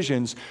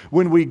decisions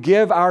when we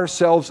give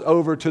ourselves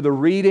over to the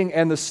reading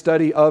and the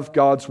study of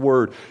God's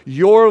Word.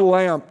 Your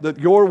lamp,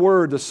 your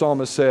Word, the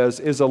psalmist says,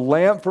 is a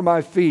lamp for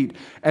my feet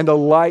and a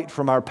light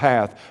from our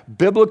path.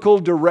 Biblical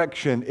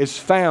direction is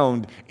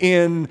found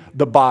in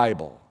the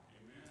Bible.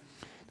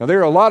 Now, there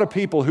are a lot of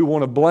people who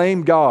want to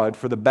blame God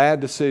for the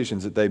bad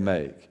decisions that they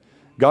make.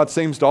 God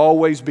seems to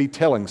always be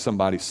telling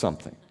somebody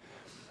something.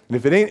 And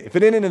if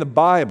it ain't in the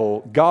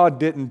Bible, God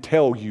didn't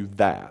tell you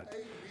that.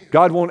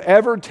 God won't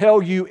ever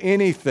tell you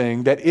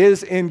anything that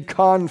is in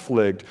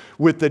conflict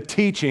with the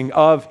teaching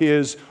of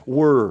His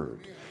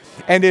Word.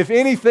 And if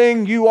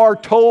anything you are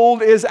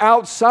told is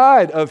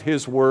outside of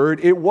His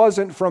Word, it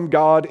wasn't from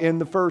God in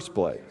the first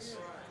place.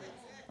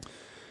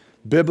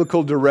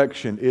 Biblical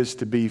direction is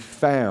to be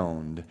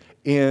found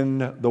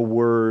in the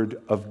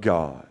Word of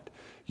God.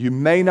 You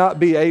may not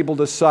be able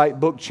to cite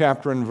book,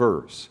 chapter, and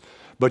verse,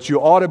 but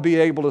you ought to be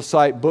able to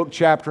cite book,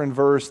 chapter, and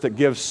verse that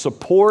gives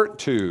support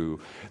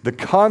to the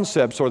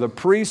concepts or the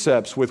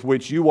precepts with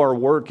which you are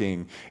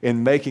working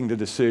in making the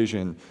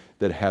decision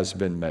that has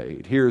been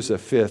made. Here's a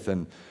fifth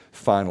and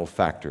final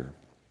factor.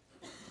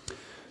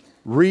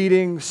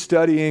 reading,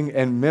 studying,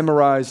 and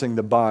memorizing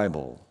the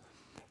Bible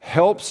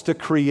helps to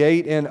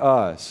create in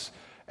us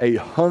a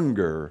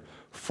hunger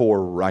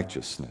for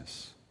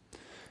righteousness.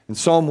 In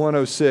Psalm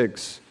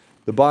 106,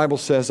 the Bible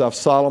says, I've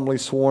solemnly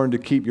sworn to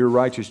keep your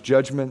righteous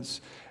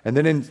judgments. And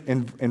then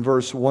in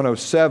verse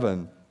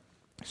 107,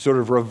 sort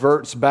of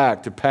reverts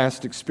back to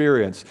past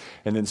experience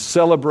and then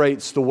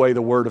celebrates the way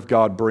the Word of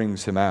God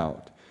brings him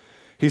out.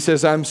 He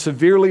says, I'm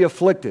severely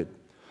afflicted.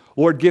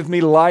 Lord, give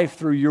me life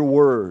through your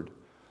word.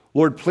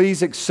 Lord,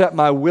 please accept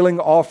my willing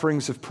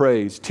offerings of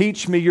praise.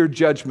 Teach me your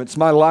judgments.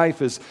 My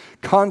life is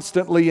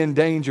constantly in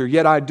danger,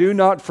 yet I do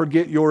not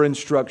forget your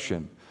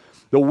instruction.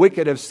 The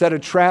wicked have set a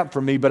trap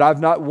for me, but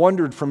I've not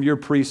wandered from your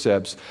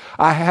precepts.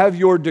 I have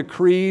your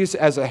decrees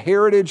as a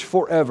heritage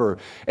forever.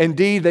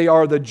 Indeed, they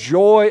are the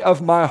joy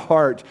of my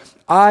heart.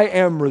 I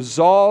am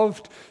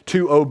resolved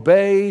to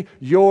obey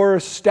your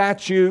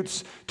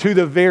statutes to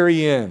the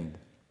very end.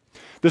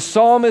 The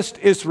psalmist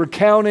is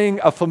recounting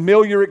a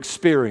familiar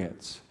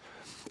experience.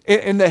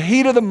 In the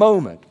heat of the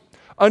moment,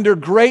 under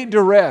great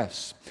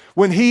duress,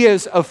 when he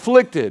is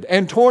afflicted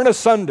and torn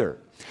asunder,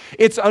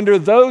 it's under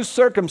those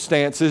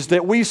circumstances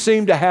that we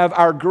seem to have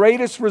our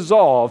greatest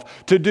resolve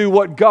to do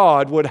what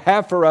God would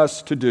have for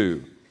us to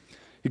do.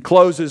 He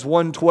closes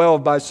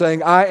 1:12 by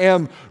saying, I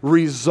am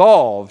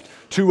resolved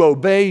to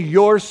obey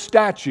your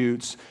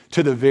statutes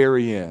to the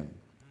very end.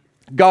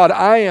 God,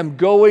 I am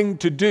going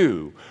to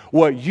do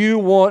what you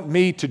want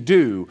me to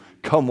do,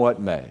 come what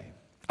may.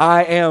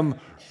 I am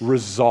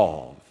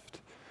resolved.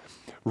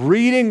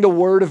 Reading the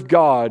Word of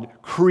God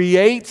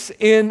creates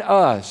in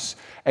us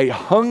a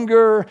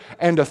hunger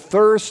and a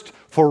thirst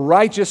for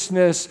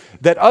righteousness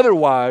that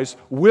otherwise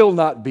will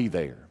not be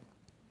there.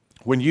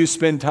 When you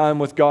spend time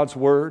with God's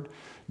Word,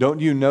 don't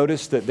you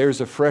notice that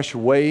there's a fresh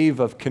wave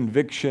of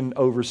conviction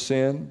over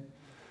sin?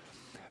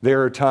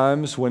 There are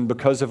times when,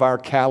 because of our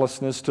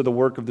callousness to the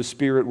work of the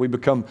Spirit, we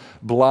become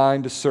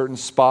blind to certain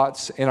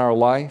spots in our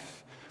life.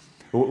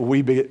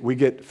 We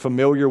get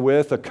familiar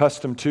with,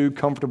 accustomed to,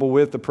 comfortable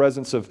with the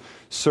presence of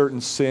certain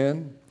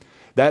sin.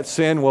 That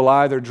sin will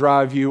either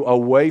drive you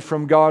away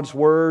from God's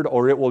Word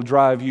or it will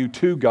drive you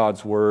to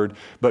God's Word,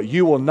 but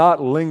you will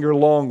not linger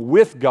long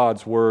with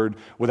God's Word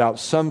without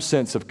some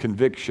sense of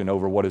conviction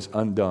over what is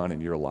undone in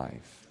your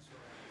life.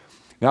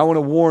 Now, I want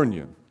to warn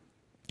you,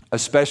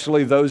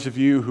 especially those of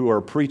you who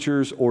are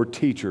preachers or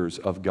teachers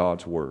of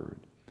God's Word.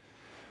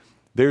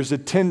 There's a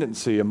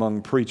tendency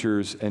among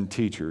preachers and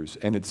teachers,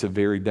 and it's a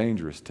very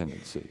dangerous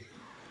tendency.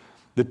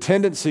 The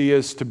tendency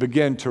is to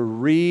begin to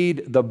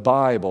read the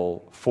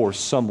Bible for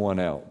someone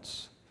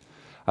else.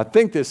 I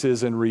think this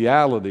is in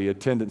reality a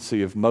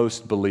tendency of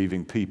most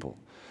believing people.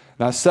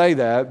 And I say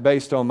that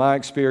based on my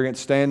experience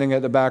standing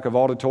at the back of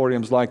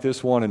auditoriums like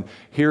this one and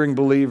hearing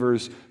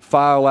believers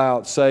file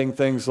out saying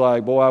things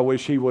like, boy, I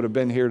wish he would have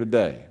been here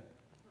today.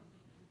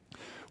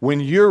 When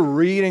you're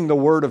reading the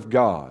Word of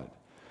God,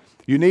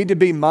 you need to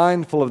be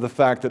mindful of the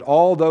fact that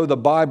although the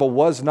Bible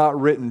was not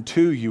written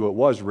to you, it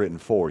was written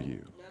for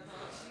you.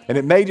 And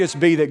it may just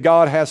be that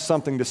God has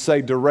something to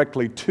say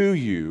directly to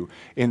you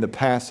in the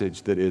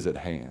passage that is at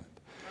hand.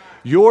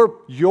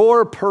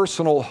 Your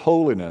personal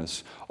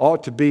holiness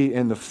ought to be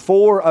in the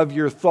fore of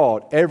your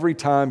thought every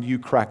time you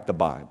crack the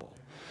Bible.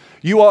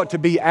 You ought to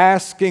be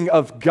asking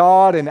of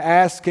God and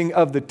asking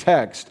of the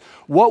text,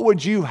 what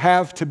would you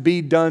have to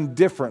be done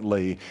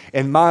differently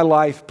in my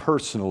life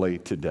personally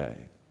today?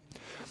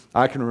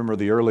 I can remember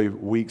the early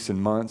weeks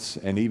and months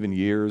and even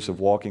years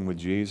of walking with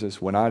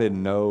Jesus when I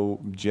didn't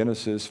know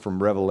Genesis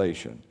from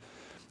Revelation.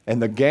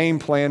 And the game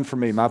plan for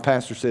me, my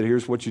pastor said,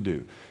 here's what you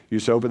do. You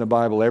just open the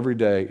Bible every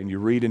day and you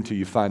read until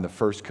you find the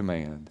first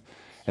command.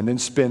 And then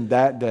spend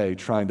that day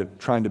trying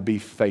to be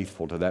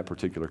faithful to that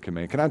particular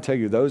command. Can I tell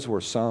you, those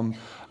were some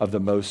of the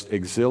most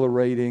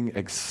exhilarating,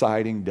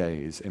 exciting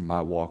days in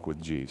my walk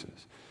with Jesus.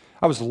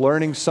 I was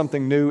learning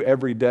something new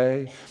every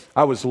day.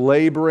 I was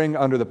laboring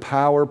under the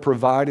power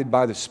provided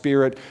by the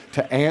Spirit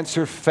to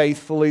answer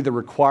faithfully the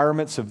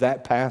requirements of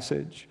that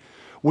passage.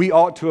 We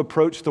ought to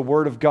approach the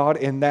Word of God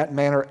in that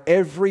manner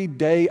every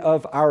day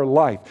of our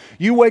life.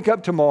 You wake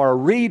up tomorrow,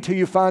 read till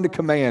you find a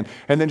command,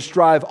 and then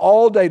strive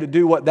all day to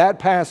do what that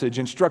passage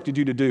instructed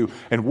you to do,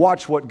 and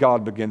watch what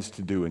God begins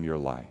to do in your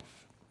life.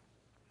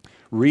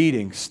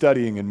 Reading,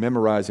 studying, and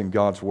memorizing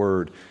God's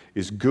Word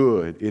is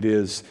good. It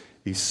is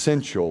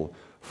essential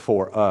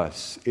for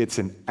us. It's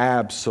an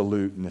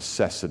absolute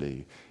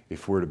necessity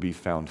if we're to be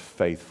found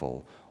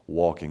faithful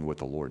walking with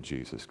the Lord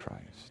Jesus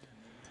Christ.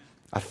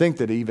 I think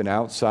that even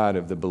outside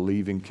of the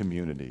believing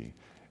community,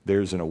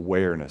 there's an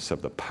awareness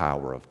of the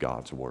power of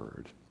God's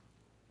Word.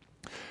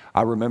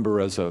 I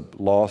remember as a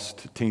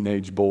lost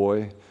teenage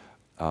boy,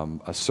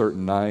 a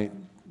certain night,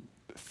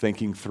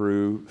 thinking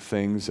through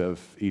things of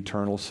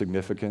eternal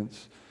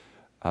significance,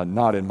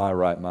 not in my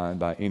right mind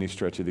by any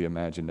stretch of the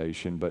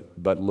imagination,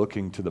 but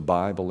looking to the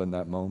Bible in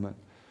that moment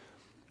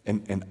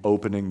and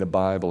opening the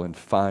Bible and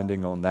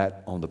finding on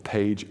the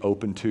page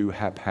open to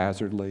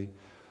haphazardly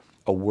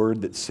a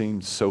word that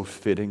seemed so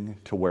fitting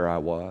to where I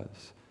was.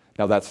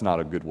 Now, that's not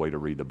a good way to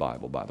read the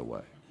Bible, by the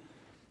way.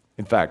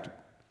 In fact,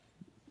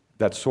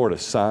 that sort of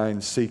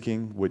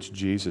sign-seeking which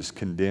Jesus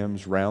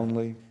condemns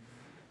roundly.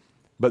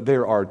 But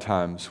there are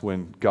times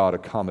when God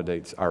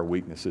accommodates our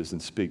weaknesses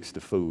and speaks to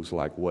fools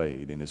like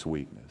Wade in his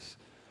weakness.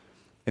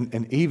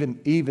 And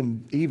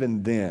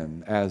even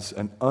then, as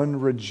an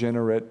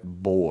unregenerate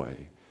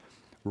boy,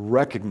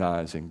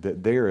 recognizing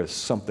that there is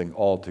something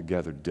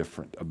altogether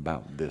different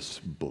about this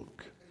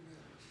book.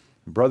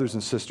 Brothers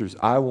and sisters,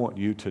 I want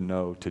you to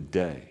know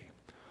today,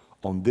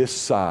 on this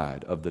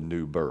side of the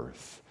new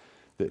birth,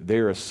 that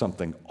there is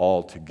something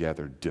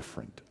altogether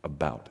different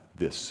about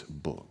this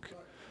book.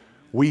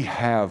 We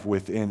have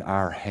within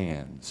our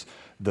hands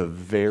the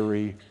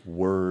very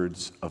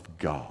words of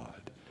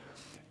God.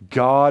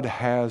 God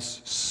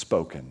has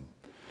spoken,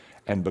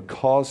 and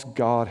because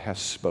God has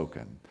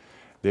spoken,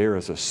 there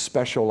is a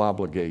special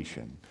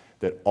obligation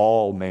that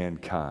all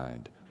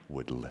mankind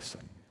would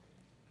listen.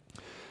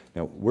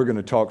 Now, we're going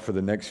to talk for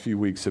the next few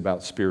weeks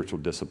about spiritual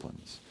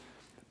disciplines,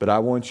 but I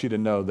want you to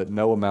know that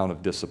no amount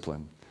of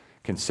discipline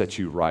can set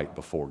you right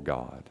before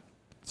God.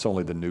 It's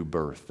only the new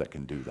birth that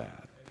can do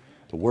that.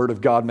 The Word of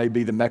God may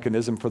be the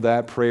mechanism for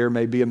that. Prayer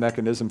may be a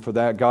mechanism for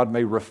that. God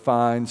may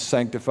refine,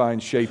 sanctify,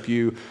 and shape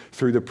you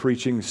through the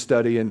preaching,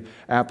 study, and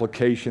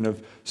application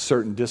of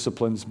certain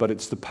disciplines, but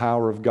it's the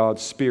power of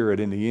God's Spirit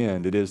in the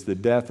end. It is the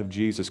death of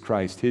Jesus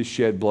Christ, His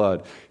shed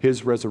blood,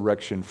 His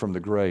resurrection from the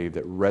grave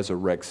that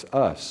resurrects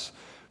us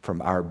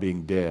from our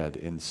being dead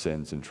in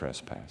sins and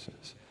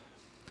trespasses.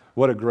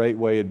 What a great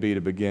way it'd be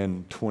to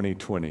begin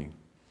 2020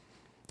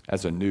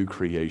 as a new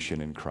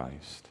creation in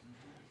Christ.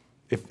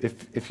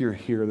 If you're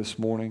here this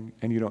morning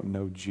and you don't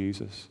know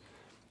Jesus,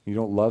 you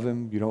don't love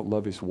Him, you don't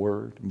love His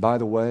Word. And by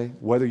the way,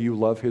 whether you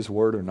love His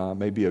Word or not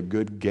may be a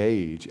good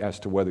gauge as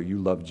to whether you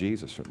love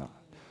Jesus or not.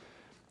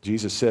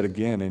 Jesus said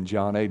again in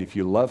John 8, if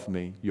you love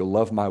me, you'll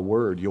love my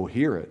Word, you'll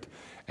hear it,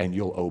 and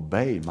you'll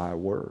obey my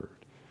Word.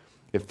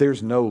 If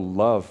there's no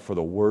love for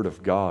the Word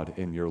of God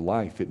in your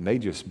life, it may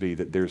just be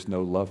that there's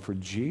no love for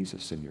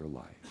Jesus in your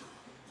life.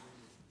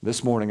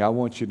 This morning, I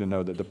want you to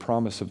know that the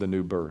promise of the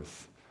new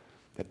birth,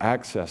 that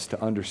access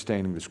to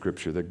understanding the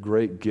Scripture, the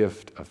great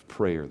gift of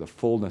prayer, the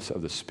fullness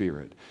of the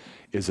Spirit,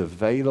 is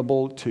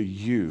available to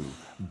you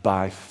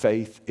by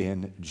faith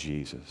in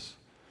Jesus.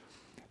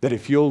 That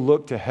if you'll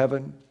look to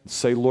heaven and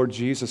say, Lord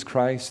Jesus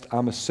Christ,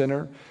 I'm a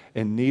sinner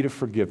in need of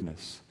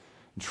forgiveness,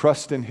 and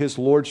trust in His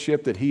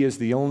Lordship, that He is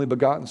the only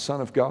begotten Son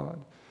of God.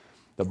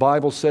 The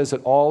Bible says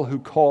that all who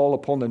call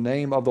upon the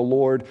name of the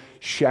Lord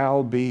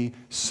shall be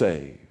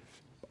saved.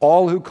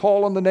 All who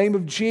call on the name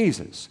of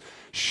Jesus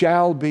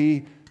shall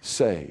be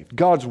saved.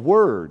 God's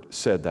Word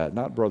said that,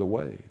 not Brother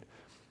Wade.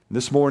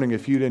 This morning,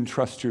 if you didn't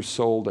trust your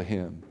soul to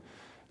Him,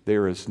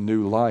 there is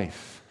new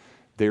life,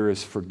 there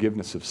is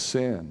forgiveness of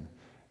sin,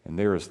 and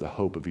there is the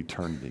hope of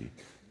eternity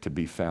to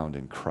be found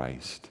in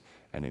Christ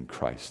and in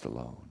Christ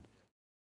alone.